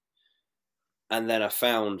 cool. And then I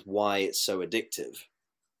found why it's so addictive.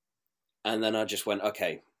 And then I just went,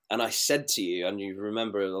 okay. And I said to you, and you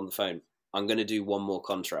remember it on the phone, I'm going to do one more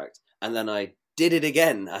contract. And then I did it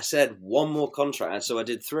again. I said one more contract. And so I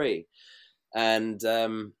did 3. And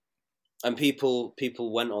people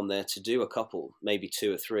went on there to do a couple, maybe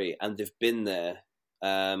 2 or 3, and they've been there.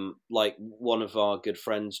 Like one of our good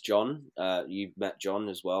friends, John, you met John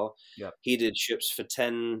as well. Yeah. He did ships for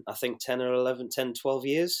 10 or 11, 10, 12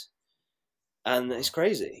 years. And it's Wow.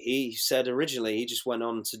 crazy. He said originally he just went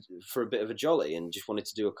on for a bit of a jolly and just wanted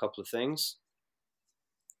to do a couple of things.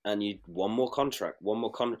 And one more contract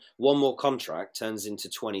turns into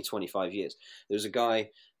 20, 25 years. There's a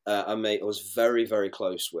guy I was very, very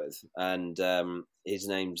close with, and his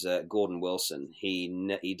name's Gordon Wilson. He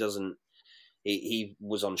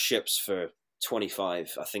was on ships for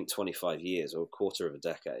 25 years, or a quarter of a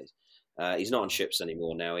decade. He's not on Wow. ships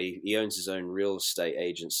anymore now. He owns his own real estate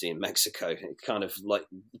agency in Mexico. It kind of like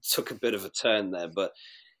took a bit of a turn there, but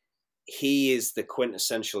he is the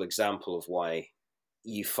quintessential example of why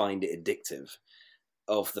you find it addictive,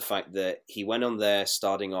 of the fact that he went on there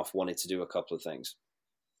starting off, wanted to do a couple of things.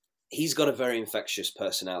 He's got a very infectious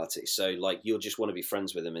personality, so like you'll just want to be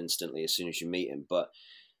friends with him instantly as soon as you meet him. But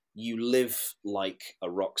you live like a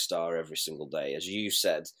rock star every single day. As you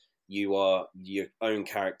said, you are your own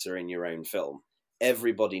character in your own film.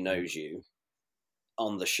 Everybody knows you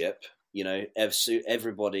on the ship.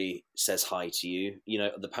 Everybody says hi to you.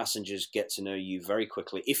 The passengers get to know you very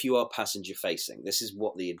quickly if you are passenger facing. This is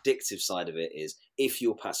what the addictive side of it is. If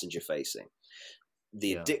you're passenger facing, the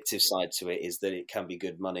Yeah. addictive side to it is that it can be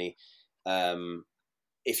good money.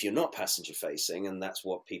 If you're not passenger facing, and that's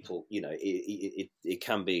what people, it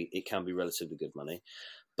can be relatively good money.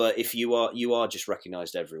 But if you are just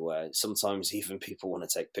recognized everywhere. Sometimes even people want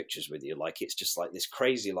to take pictures with you. Like it's just like this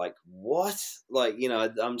crazy, like what? Like,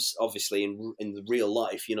 I'm obviously in the real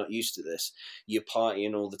life, you're not used to this. You're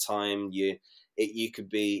partying all the time. You could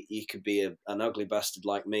be an ugly bastard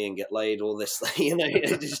like me and get laid. All this,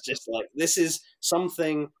 it's just like, this is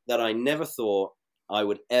something that I never thought I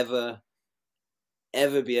would ever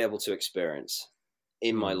be able to experience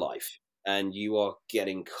in my Mm. life. And you are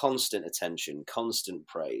getting constant attention, constant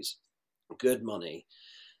praise, good money,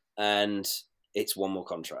 and it's one more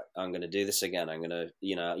contract. I'm going to do this again. I'm going to,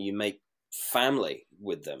 you make family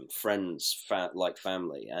with them, friends, like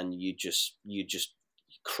family, and you just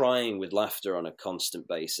crying with laughter on a constant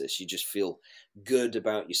basis. You just feel good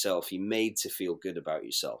about yourself. You're made to feel good about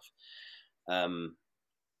yourself,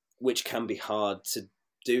 which can be hard to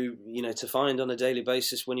do, to find on a daily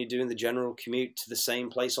basis when you're doing the general commute to the same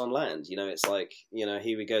place on land. It's like,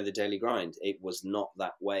 here we go, the daily grind. It was not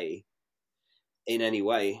that way in any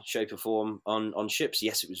way, shape or form on ships.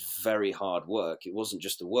 Yes, it was very hard work. It wasn't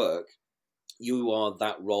just the work. You are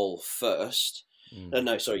that role first. Mm.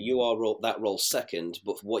 No, sorry, you are that role second,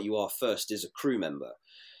 but what you are first is a crew member.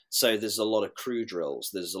 So there's a lot of crew drills.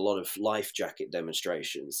 There's a lot of life jacket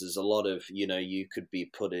demonstrations. There's a lot of, you could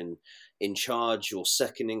be put in charge or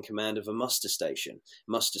second in command of a muster station.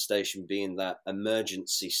 Muster station being that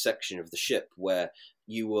emergency section of the ship where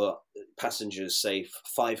passengers, say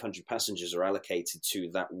 500 passengers are allocated to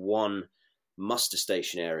that one muster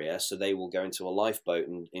station area. So they will go into a lifeboat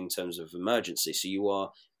in terms of emergency. So you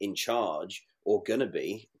are in charge, or going to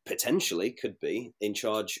be, potentially could be, in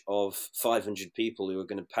charge of 500 people who are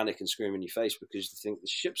going to panic and scream in your face because they think the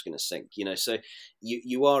ship's going to sink. So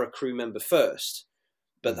you are a crew member first.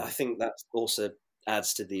 But I think that's also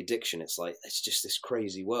adds to the addiction. It's like, it's just this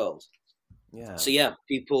crazy world. Yeah. So yeah,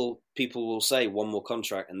 people will say one more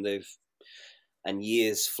contract, and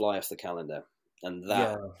years fly off the calendar, and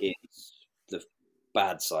that Yeah. is the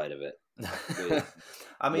bad side of it. With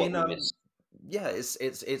I what mean, we miss. yeah,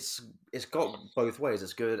 it's got both ways.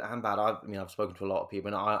 It's good and bad. I mean, I've spoken to a lot of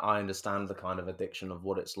people, and I understand the kind of addiction of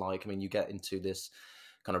what it's like. I mean, you get into this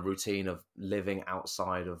kind of routine of living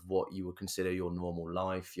outside of what you would consider your normal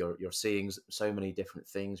life. You're seeing so many different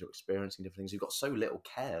things. You're experiencing different things. You've got so little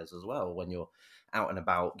cares as well when you're out and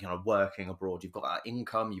about, working abroad. You've got that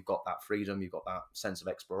income, you've got that freedom, you've got that sense of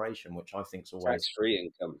exploration, which I think is always Tax-free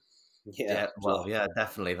income. Yeah, yeah. Well, well, yeah,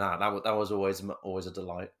 definitely that was always a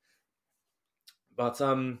delight. But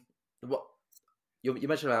what you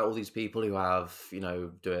mentioned about all these people who have,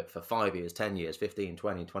 do it for 5 years, 10 years, 15,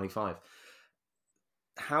 20, 25.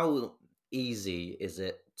 How easy is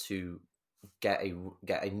it to get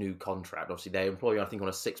a new contract? Obviously, they employ you, I think, on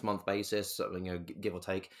a 6 month basis, so, give or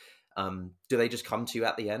take. Do they just come to you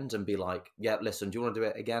at the end and be like, "Yeah, listen, do you want to do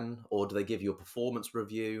it again?" Or do they give you a performance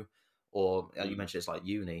review? Or you mentioned it's like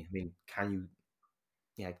uni. I mean, can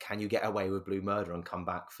you get away with blue murder and come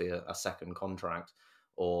back for a second contract,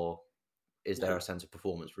 or is there a sense of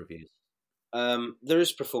performance reviews? there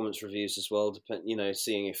is performance reviews as well.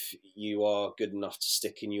 Seeing if you are good enough to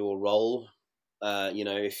stick in your role.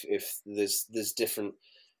 If there's different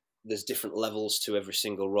levels to every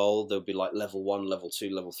single role. There'll be like level 1, level 2,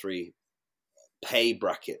 level 3 pay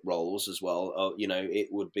bracket roles as well. It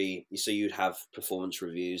would be, so you'd have performance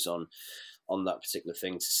reviews on that particular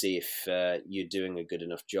thing to see if you're doing a good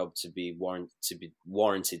enough job to be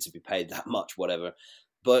warranted to be paid that much, whatever.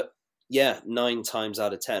 But yeah, 9 times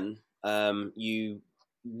out of 10, you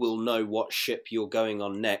will know what ship you're going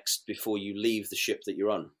on next before you leave the ship that you're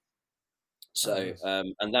on. So,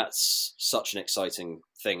 Nice. and that's such an exciting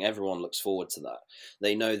thing. Everyone looks forward to that.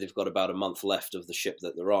 They know they've got about a month left of the ship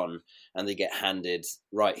that they're on, and they get handed,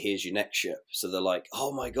 right, here's your next ship. So they're like,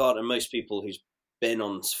 oh my God. And most people who's been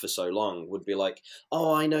on for so long would be like,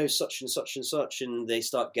 oh, I know such and such and such. And they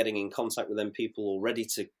start getting in contact with them people already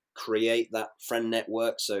to create that friend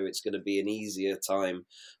network. So it's going to be an easier time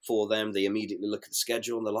for them. They immediately look at the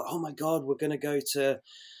schedule and they're like, oh my God, we're going to go to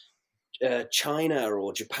China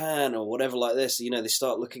or Japan or whatever like this. They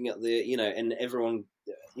start looking at and everyone,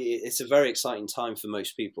 it's a very exciting time for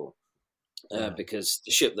most people. Yeah. Because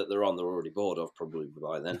the ship that they're on, they're already bored of probably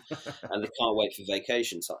by then, and they can't wait for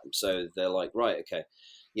vacation time. So they're like, right, okay,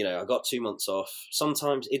 I got 2 months off.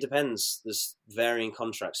 Sometimes it depends. There's varying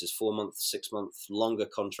contracts. There's 4 month, 6 month, longer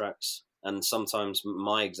contracts, and sometimes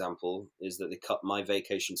my example is that they cut my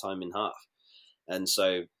vacation time in half, and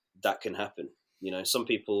so that can happen. Some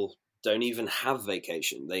people don't even have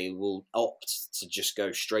vacation. They will opt to just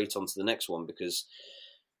go straight onto the next one because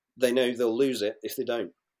they know they'll lose it if they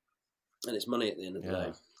don't. And it's money at the end of the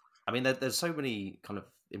day. I mean, there's so many kind of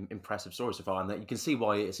impressive stories so far, and that you can see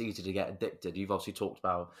why it's easy to get addicted. You've obviously talked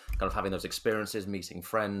about kind of having those experiences, meeting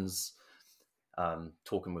friends,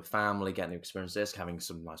 talking with family, getting to experience this, having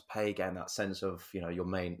some nice pay, getting that sense of your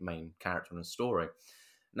main character in the story.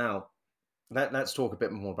 Now, let's talk a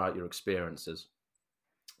bit more about your experiences.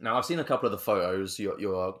 Now, I've seen a couple of the photos.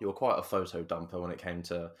 You're quite a photo dumper when it came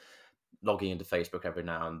to logging into Facebook every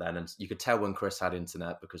now and then, and you could tell when Chris had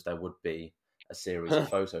internet because there would be a series of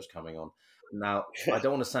photos coming on. Now, I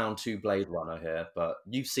don't want to sound too Blade Runner here, but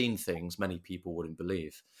you've seen things many people wouldn't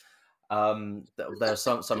believe. There's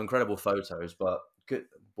some incredible photos, but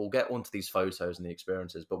we'll get onto these photos and the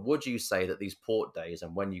experiences. But would you say that these port days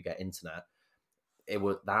and when you get internet,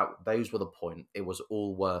 those were the point? It was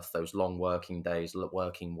all worth those long working days,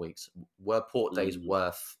 working weeks. Were port days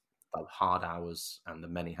worth the hard hours and the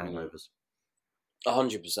many hangovers?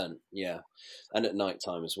 100%, yeah. And at night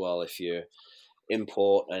time as well, if you're in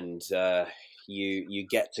port and you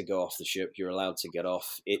get to go off the ship, you're allowed to get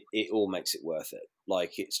off, it all makes it worth it.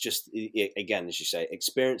 Like, it's just, again, as you say,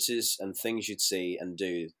 experiences and things you'd see and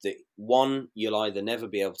do that, one, you'll either never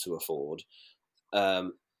be able to afford,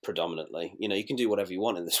 predominantly. You can do whatever you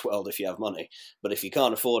want in this world if you have money, but if you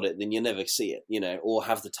can't afford it, then you never see it, or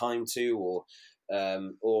have the time to, or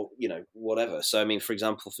whatever. So I mean, for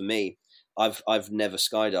example, for me, I've never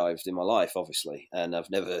skydived in my life, obviously, and I've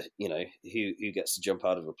never, who gets to jump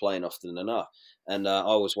out of a plane often enough, and I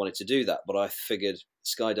always wanted to do that, but I figured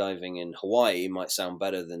skydiving in Hawaii might sound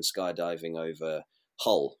better than skydiving over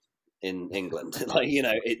Hull in England. Like,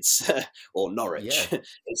 it's or Norwich. Yeah.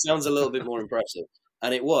 It sounds a little bit more impressive.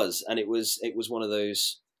 And it was one of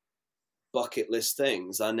those bucket list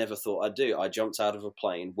things I never thought I'd do. I jumped out of a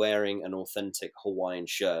plane wearing an authentic Hawaiian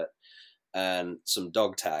shirt, and some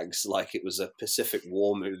dog tags, like it was a Pacific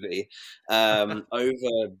War movie,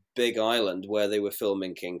 over Big Island where they were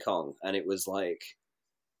filming King Kong, and it was like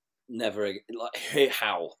never like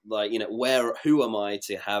how, like, you know, who am I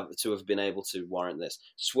to have been able to warrant this?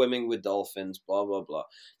 Swimming with dolphins, blah blah blah.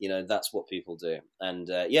 You know, that's what people do, and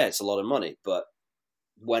yeah, it's a lot of money, but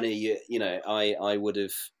when are you know, I would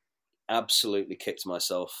have absolutely kicked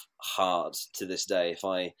myself hard to this day if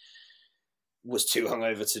I was too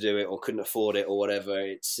hungover to do it or couldn't afford it or whatever.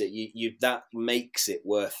 It's you that makes it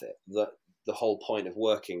worth it. The whole point of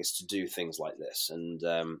working is to do things like this,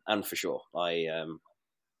 and for sure,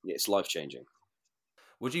 it's life changing.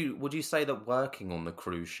 Would you say that working on the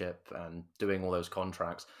cruise ship and doing all those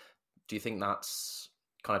contracts, do you think that's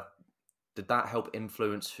kind of, did that help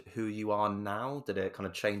influence who you are now? Did it kind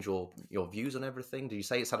of change your views on everything? Do you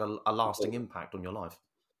say it's had a lasting impact on your life?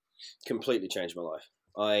 Completely changed my life.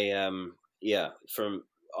 Yeah,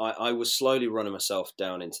 I was slowly running myself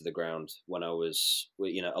down into the ground when I was,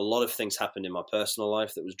 you know, a lot of things happened in my personal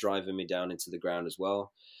life that was driving me down into the ground as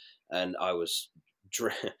well. And I was,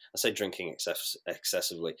 I say drinking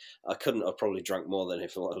excessively. I couldn't have probably drunk more than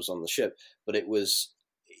if I was on the ship, but I was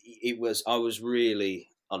really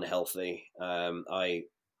unhealthy. I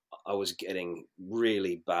was getting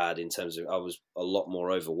really bad in terms of, I was a lot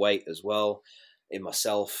more overweight as well. In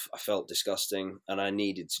myself, I felt disgusting, and I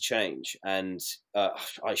needed to change. And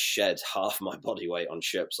I shed half my body weight on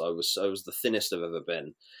ships. I was the thinnest I've ever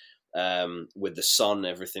been. With the sun,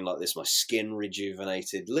 everything like this, my skin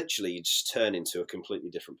rejuvenated. Literally, you just turn into a completely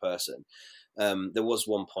different person. There was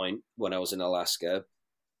one point when I was in Alaska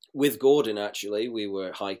with Gordon. Actually, we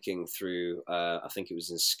were hiking through. I think it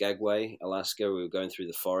was in Skagway, Alaska. We were going through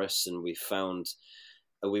the forests, and we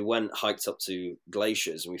hiked up to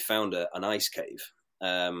glaciers, and we found an ice cave.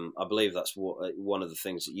 I believe that's one of the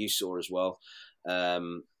things that you saw as well.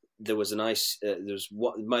 There was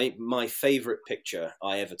what my favorite picture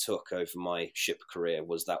I ever took over my ship career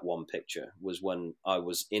was that one picture, was when I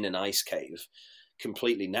was in an ice cave,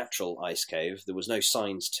 completely natural ice cave. There was no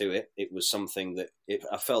signs to it. It was something that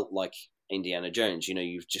I felt like Indiana Jones. You know,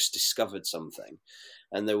 you've just discovered something.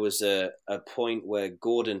 And there was a point where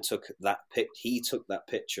Gordon took that he took that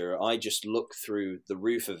picture. I just looked through the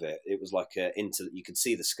roof of it. It was like you could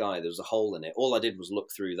see the sky. There was a hole in it. All I did was look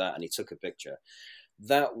through that, and he took a picture.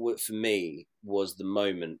 That, for me, was the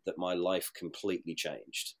moment that my life completely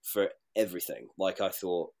changed for everything. Like, I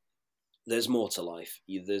thought, there's more to life.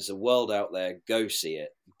 There's a world out there. Go see it.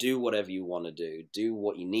 Do whatever you want to do. Do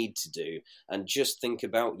what you need to do. And just think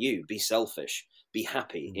about you. Be selfish. Be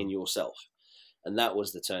happy in yourself. And that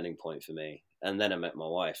was the turning point for me. And then I met my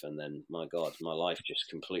wife, and then, my God, my life just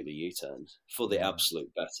completely U-turned for the absolute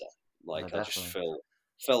better. Like, No, I just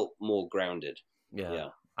felt more grounded. Yeah.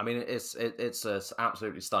 I mean, it's an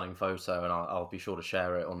absolutely stunning photo, and I'll be sure to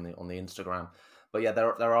share it on the Instagram. But yeah,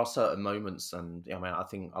 there are certain moments, and I mean, I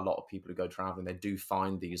think a lot of people who go traveling, they do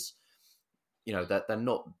find these, you know, they're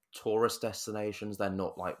not tourist destinations. They're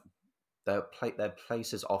not like they're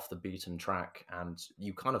places off the beaten track, and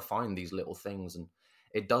you kind of find these little things, and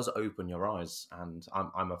it does open your eyes. And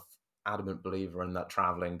I'm a adamant believer in that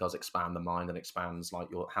traveling does expand the mind and expands like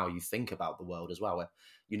how you think about the world as well. Where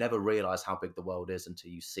you never realize how big the world is until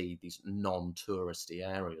you see these non-touristy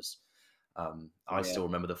areas. I still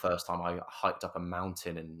remember the first time I hiked up a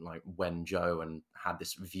mountain in like Wenzhou and had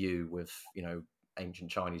this view with, you know, ancient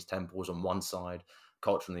Chinese temples on one side,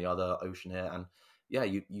 culture on the other, ocean here, and yeah,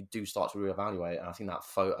 you do start to reevaluate. And I think that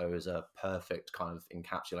photo is a perfect kind of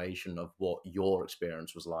encapsulation of what your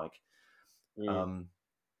experience was like.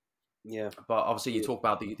 Yeah. But obviously you talk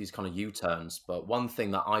about these kind of U-turns, but one thing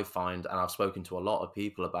that I find, and I've spoken to a lot of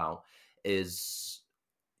people about, is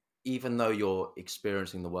even though you're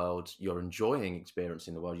experiencing the world, you're enjoying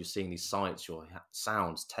experiencing the world, you're seeing these sights, your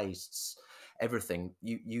sounds, tastes, everything,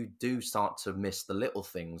 you do start to miss the little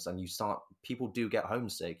things, and people do get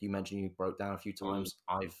homesick. You mentioned you broke down a few times.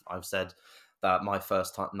 I've said that my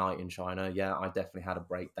first night in China, yeah, I definitely had a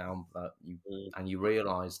breakdown, but you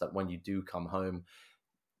realize that when you do come home,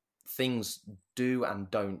 things do and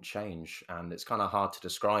don't change, and it's kind of hard to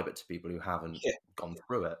describe it to people who haven't gone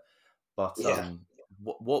through it. But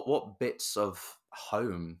what bits of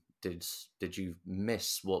home did you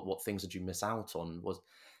miss? What things did you miss out on?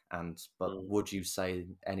 Would you say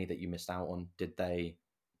any that you missed out on, did they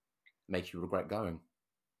make you regret going?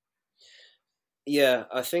 Yeah,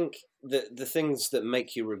 I think the things that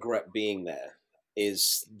make you regret being there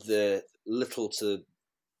is the little to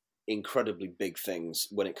incredibly big things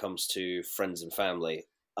when it comes to friends and family,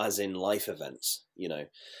 as in life events. You know,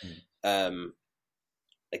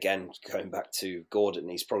 again, going back to Gordon,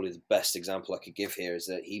 he's probably the best example I could give here, is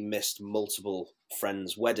that he missed multiple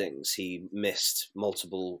friends' weddings. He missed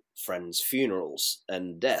multiple friends' funerals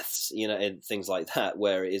and deaths, and things like that,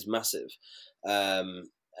 where it is massive.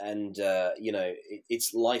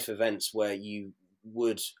 It's life events where you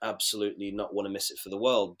would absolutely not want to miss it for the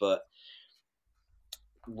world, but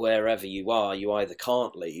wherever you are, you either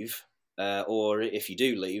can't leave, or if you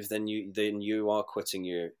do leave, then you are quitting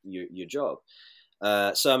your job.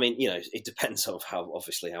 So I mean, it depends on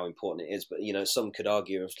how important it is. But some could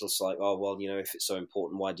argue it's just like, oh well, if it's so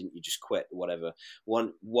important, why didn't you just quit? Whatever.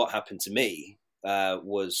 What happened to me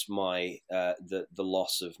was the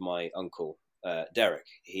loss of my uncle Derek.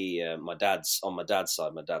 He my dad's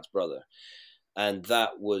side, my dad's brother, and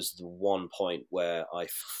that was the one point where I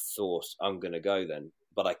thought I'm going to go then,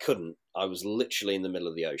 but I couldn't. I was literally in the middle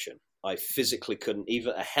of the ocean. I physically couldn't,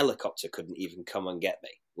 even a helicopter couldn't even come and get me.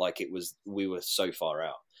 Like we were so far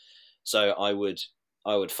out. So I would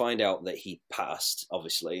find out that he passed,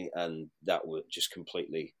 obviously, and that would just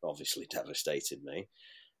completely, obviously, devastated me.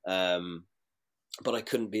 But I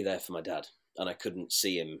couldn't be there for my dad, and I couldn't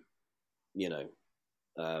see him,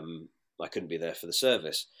 I couldn't be there for the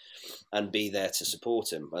service and be there to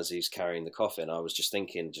support him as he's carrying the coffin. I was just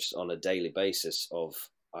thinking, just on a daily basis, of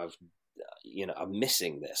I'm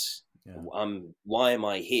missing this. Yeah. Why am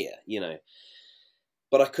I here?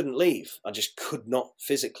 But I couldn't leave. I just could not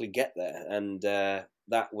physically get there, and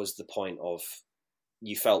that was the point of,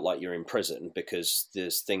 you felt like you're in prison because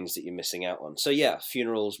there's things that you're missing out on. So yeah,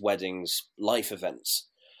 funerals, weddings, life events.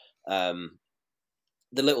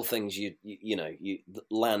 The little things you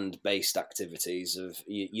land-based activities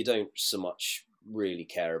you don't so much really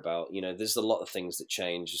care about. There's a lot of things that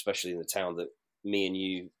change, especially in the town that me and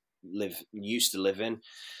you used to live in.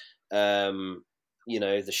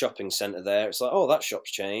 The shopping centre there, it's like, oh, that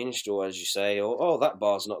shop's changed, or as you say, or oh, that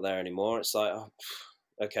bar's not there anymore. It's like, oh,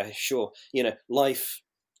 okay, sure. Life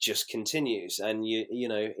just continues, and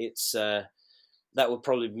it's that would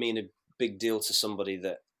probably mean a big deal to somebody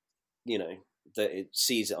that that it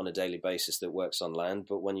sees it on a daily basis, that works on land.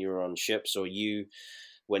 But when you were on ships, or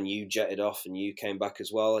when you jetted off and you came back as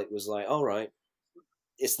well, it was like, all right,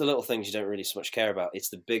 it's the little things you don't really so much care about. It's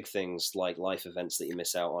the big things, like life events, that you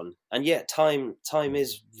miss out on. And yet time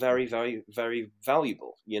is very, very, very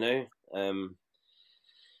valuable.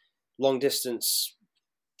 Long distance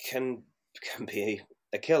can be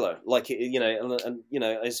a killer, like,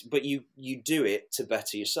 but you do it to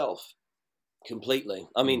better yourself. Completely.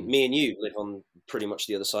 I mean, me and you live on pretty much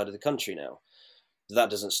the other side of the country now.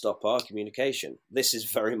 That doesn't stop our communication. This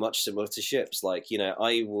is very much similar to ships. Like,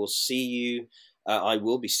 I will see you. I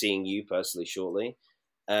will be seeing you personally shortly,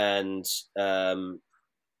 and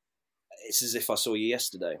it's as if I saw you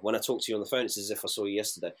yesterday. When I talk to you on the phone, it's as if I saw you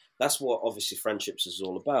yesterday. That's what obviously friendships is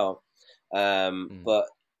all about. But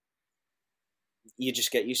you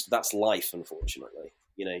just get used to, that's life, unfortunately.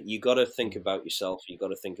 You got to think about yourself. You got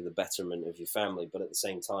to think of the betterment of your family, but at the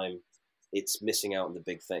same time, it's missing out on the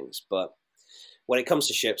big things. But when it comes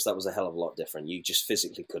to ships, that was a hell of a lot different. You just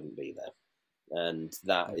physically couldn't be there, and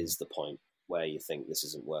that is the point where you think this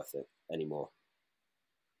isn't worth it anymore.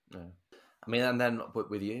 Yeah. I mean, and then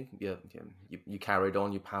with you carried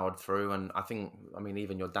on, you powered through, and I think,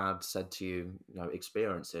 even your dad said to you,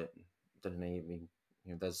 experience it, didn't he? I mean,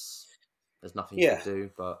 there's nothing you could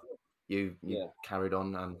do, but you carried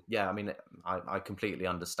on, and I completely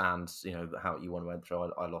understand, how you went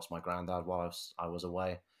through. I lost my granddad whilst I was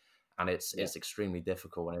away, and it's extremely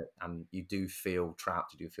difficult, and you do feel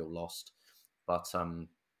trapped, you do feel lost, but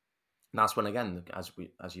that's when, again, as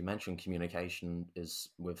you mentioned, communication is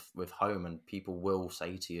with home, and people will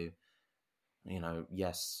say to you,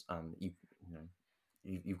 yes,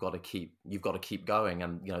 you've got to keep going,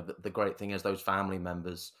 and the great thing is those family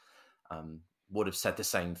members would have said the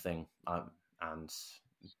same thing, and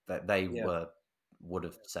that they would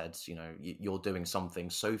have said, you're doing something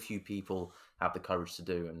so few people have the courage to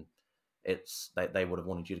do, and they would have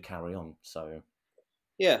wanted you to carry on. So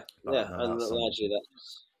and largely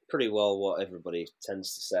that's pretty well what everybody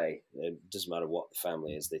tends to say. It doesn't matter what the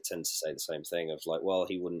family is; they tend to say the same thing of like, well,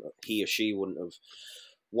 he or she wouldn't have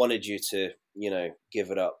wanted you to,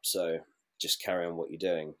 give it up, so just carry on what you're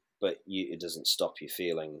doing. But it doesn't stop you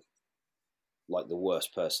feeling like the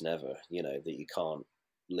worst person ever, that you can't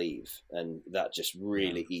leave, and that just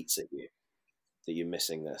really eats at you, that you're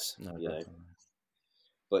missing this.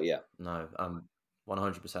 But yeah, no,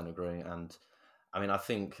 100% agree. And I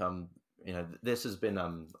think this has been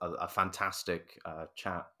a fantastic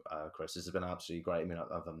chat, Chris. This has been absolutely great.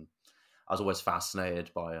 I was always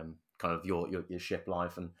fascinated by kind of your ship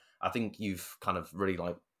life, and I think you've kind of really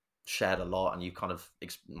shared a lot, and you kind of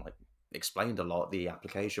explained a lot the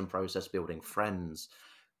application process, building friends,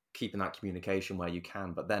 keeping that communication where you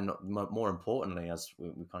can. But then more importantly, as we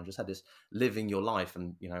kind of just had this, living your life.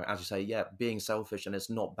 And, you know, as you say, yeah, being selfish. And it's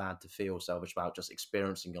not bad to feel selfish about just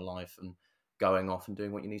experiencing your life and going off and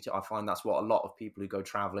doing what you need to. I find that's what a lot of people who go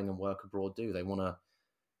traveling and work abroad do. They want to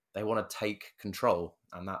take control.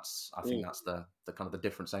 And I think that's the kind of the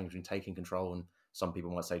difference between taking control, and some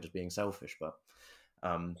people might say just being selfish. But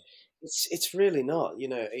it's really not, you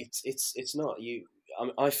know, it's not you.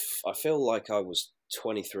 I feel like I was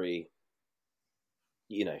 23,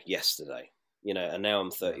 you know, yesterday, you know, and now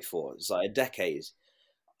I'm 34. It's like a decade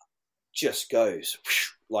just goes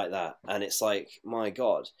like that. And it's like, my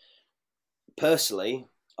God, personally,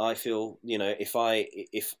 I feel, you know, if I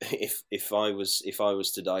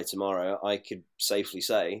was to die tomorrow, I could safely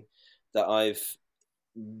say that I've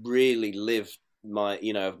really lived my,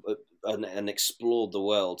 you know, and explored the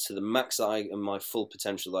world to the max that and my full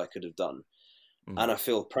potential that I could have done. And I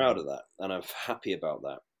feel proud of that, and I'm happy about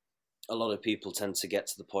that. A lot of people tend to get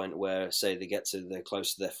to the point where, say, they're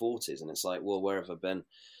close to their 40s, and it's like, well, where have I been?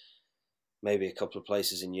 Maybe a couple of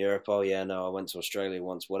places in Europe. Oh yeah, no, I went to Australia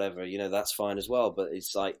once, whatever, you know, that's fine as well. But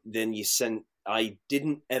it's like, then I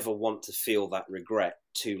didn't ever want to feel that regret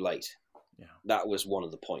too late. Yeah. That was one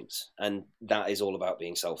of the points. And that is all about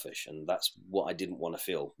being selfish. And that's what I didn't want to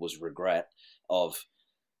feel, was regret of,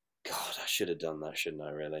 God, I should have done that, shouldn't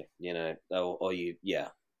I, really? You know,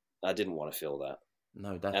 I didn't want to feel that.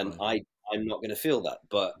 No, definitely. And I'm not going to feel that.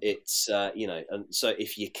 But it's, you know, and so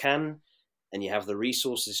if you can, and you have the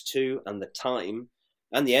resources too, and the time,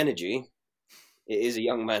 and the energy, it is a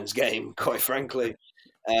young man's game, quite frankly.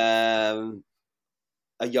 A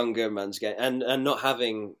younger man's game, and not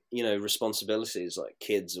having, you know, responsibilities like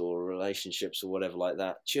kids or relationships or whatever like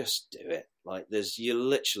that. Just do it. Like, you're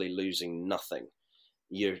literally losing nothing.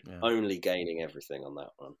 You're only gaining everything on that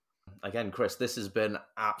one. Again, Chris, this has been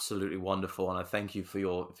absolutely wonderful, and I thank you for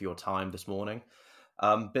your time this morning.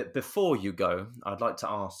 But before you go, I'd like to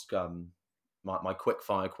ask my quick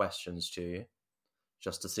fire questions to you,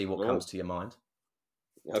 just to see what comes to your mind.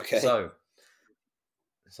 Okay. So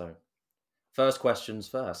first questions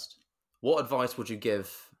first. What advice would you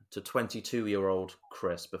give to 22-year-old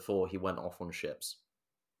Chris before he went off on ships?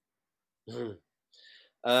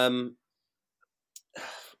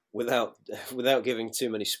 Without giving too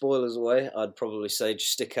many spoilers away, I'd probably say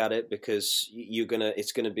just stick at it, because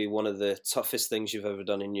it's gonna be one of the toughest things you've ever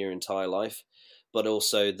done in your entire life, but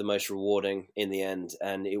also the most rewarding in the end,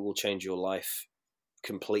 and it will change your life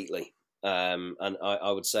completely. And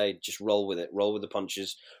I would say just roll with it, roll with the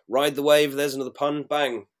punches, ride the wave. There's another pun,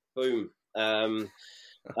 bang, boom. Yeah,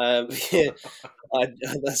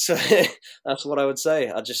 that's what I would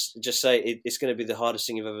say. I just say it's going to be the hardest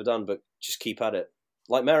thing you've ever done, but just keep at it,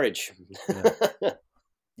 like marriage. Yeah.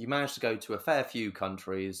 You managed to go to a fair few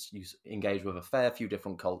countries. You engaged with a fair few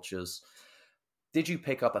different cultures. Did you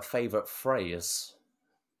pick up a favourite phrase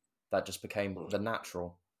that just became the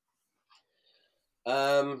natural?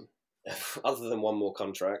 Other than one more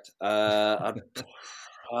contract, I'd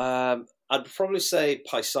probably say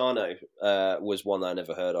paisano was one I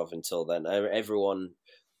never heard of until then.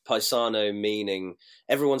 Paisano meaning,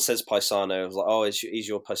 everyone says paisano. I was like, oh, he's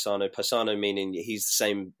your paisano. Paisano meaning he's the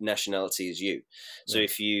same nationality as you. So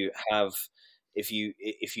if you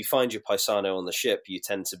find your paisano on the ship, you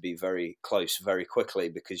tend to be very close very quickly,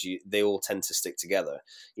 because they all tend to stick together.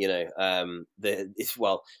 You know,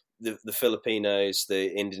 the Filipinos,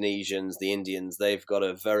 the Indonesians, the Indians, they've got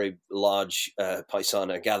a very large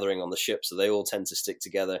paisano gathering on the ship, so they all tend to stick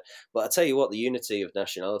together. But I tell you what, the unity of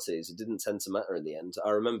nationalities, it didn't tend to matter in the end.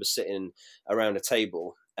 I remember sitting around a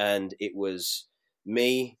table, and it was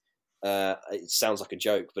me, it sounds like a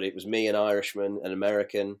joke, but it was me, an Irishman, an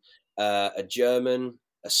American, a German,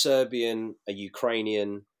 a Serbian, a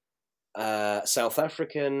Ukrainian, South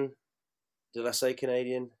African, did I say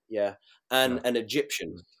Canadian? Yeah. And an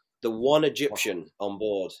Egyptian. The one Egyptian on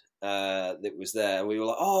board that was there. And we were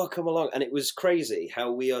like, oh, come along. And it was crazy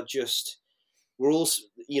how we're all,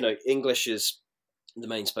 you know, English is the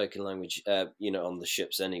main spoken language, you know, on the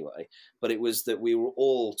ships anyway. But it was that we were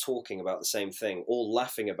all talking about the same thing, all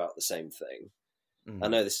laughing about the same thing. I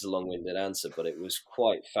know this is a long-winded answer, but it was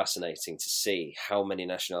quite fascinating to see how many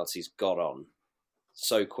nationalities got on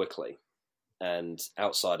so quickly. And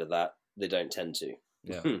outside of that, they don't tend to.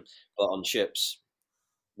 Yeah. But on ships,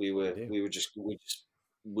 we were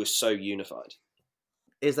so unified.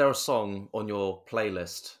 Is there a song on your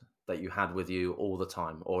playlist that you had with you all the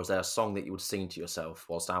time, or is there a song that you would sing to yourself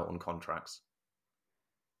whilst out on contracts?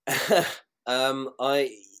 Every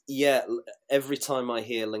time I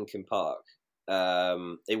hear Linkin Park,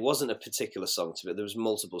 It wasn't a particular song to it. There was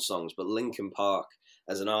multiple songs, but Linkin Park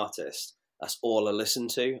as an artist, that's all I listened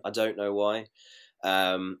to. I don't know why.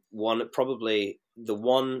 The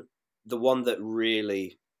one that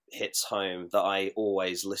really hits home that I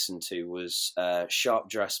always listened to was Sharp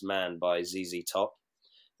Dressed Man by ZZ Top,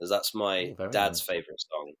 because that's my dad's favorite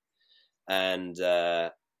song. And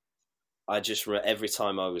I just remember every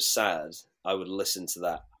time I was sad, I would listen to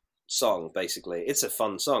that song. Basically, it's a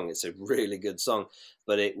fun song. It's a really good song,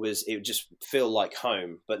 but it would just feel like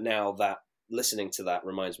home. But now that listening to that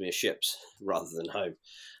reminds me of ships rather than home.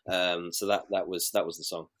 So that was the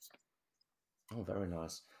song. Oh, very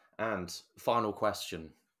nice. And final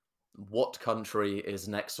question: what country is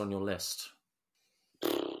next on your list?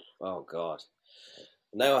 Oh God.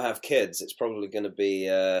 Now I have kids, it's probably going to be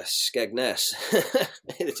Skegness.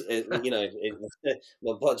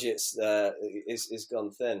 My budget's is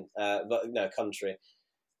gone thin. But no, country.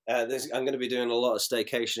 I'm going to be doing a lot of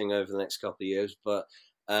staycationing over the next couple of years. But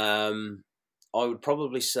I would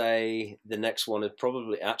probably say the next one would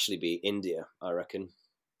probably actually be India. I reckon.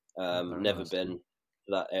 Never been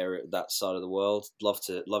that area, that side of the world. Love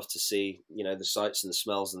to see, the sights and the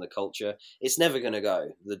smells and the culture. It's never going to go.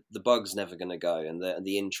 The bug's never going to go, and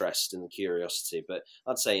the interest and the curiosity. But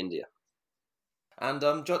I'd say India. And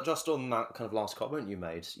just on that kind of last comment you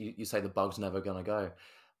made, you say the bug's never going to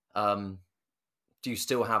go. Do you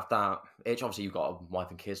still have that itch? Obviously, you've got a wife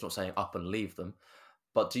and kids. Not saying up and leave them,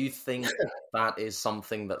 but do you think that is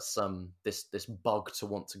something that's this bug to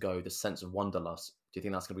want to go, this sense of wanderlust? Do you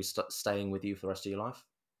think that's going to be staying with you for the rest of your life?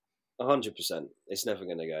 100%. It's never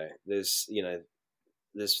going to go. There's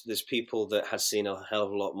people that have seen a hell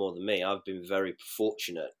of a lot more than me. I've been very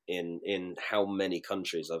fortunate in how many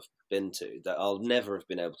countries I've been to that I'll never have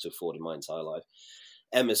been able to afford in my entire life.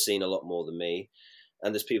 Emma's seen a lot more than me,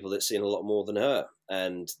 and there's people that've seen a lot more than her.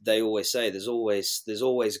 And they always say there's always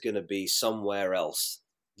going to be somewhere else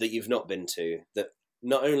that you've not been to, that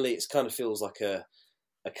not only it kind of feels like a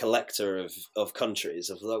collector of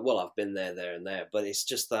countries of like, well, I've been there, and there, but it's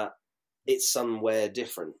just that it's somewhere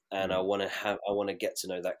different, and I want to get to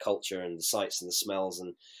know that culture and the sights and the smells,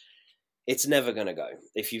 and it's never going to go.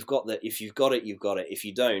 If you've got that, if you've got it, you've got it. If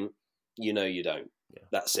you don't, you don't. Yeah.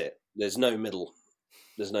 That's it. There's no middle.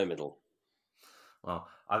 Well,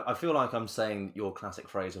 I feel like I'm saying your classic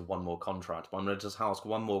phrase of one more contract, but I'm going to just ask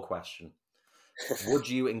one more question. Would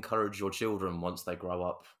you encourage your children once they grow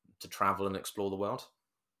up to travel and explore the world?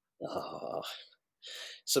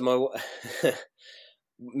 So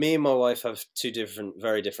me and my wife have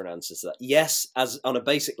very different answers to that. Yes, as on a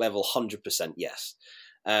basic level, 100% yes.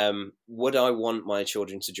 Would I want my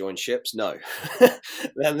children to join ships? No.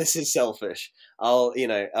 Then this is selfish.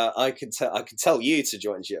 I could tell you to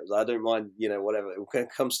join ships. I don't mind, whatever. When it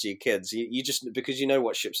comes to your kids, you just, because you know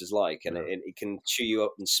what ships is like, and it can chew you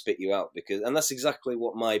up and spit you out, and that's exactly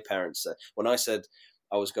what my parents said. When I said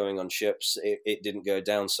I was going on ships, it didn't go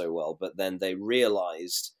down so well, but then they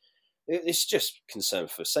realized it's just concern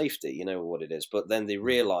for safety, you know what it is. But then they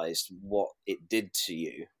realized what it did to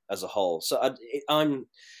you as a whole. So I'm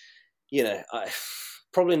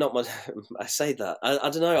probably not my. I say that I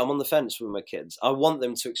don't know. I'm on the fence with my kids. I want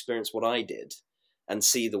them to experience what I did and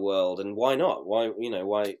see the world. And why not? Why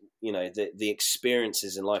the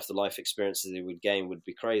experiences in life, the life experiences they would gain would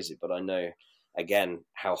be crazy. But I know again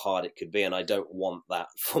how hard it could be, and I don't want that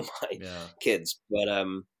for my kids.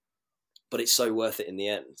 But it's so worth it in the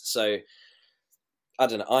end. So I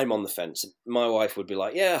don't know. I'm on the fence. My wife would be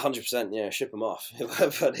like, "Yeah, 100%, yeah, ship them off."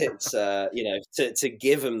 But it's to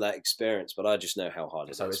give them that experience. But I just know how hard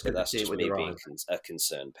it is. But that's just me being a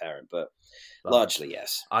concerned parent. But largely,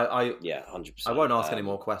 yes. 100%. I won't ask any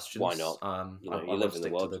more questions. Why not? You live in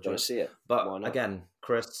the world, you've got to see it. But again,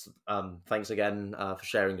 Chris, thanks again for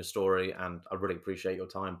sharing your story, and I really appreciate your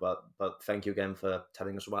time. But thank you again for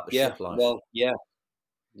telling us about the ship life. Well, yeah.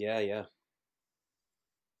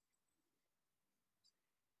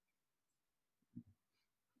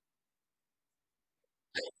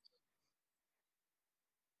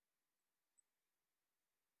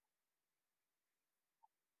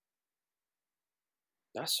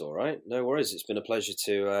 That's all right. No worries. It's been a pleasure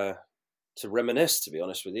to reminisce, to be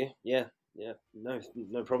honest with you. Yeah. No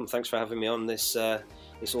problem. Thanks for having me on this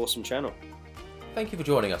awesome channel. Thank you for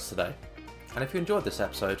joining us today. And if you enjoyed this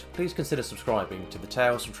episode, please consider subscribing to the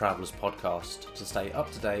Tales from Travellers podcast to stay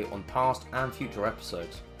up to date on past and future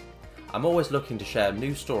episodes. I'm always looking to share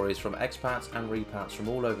new stories from expats and repats from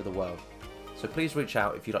all over the world. So please reach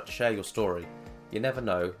out if you'd like to share your story. You never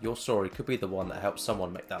know, your story could be the one that helps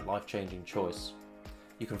someone make that life-changing choice.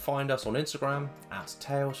 You can find us on Instagram at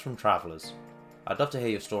Tales from Travellers. I'd love to hear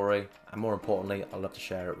your story, and more importantly, I'd love to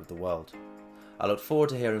share it with the world. I look forward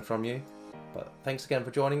to hearing from you, but thanks again for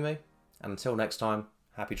joining me, and until next time,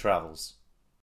 happy travels.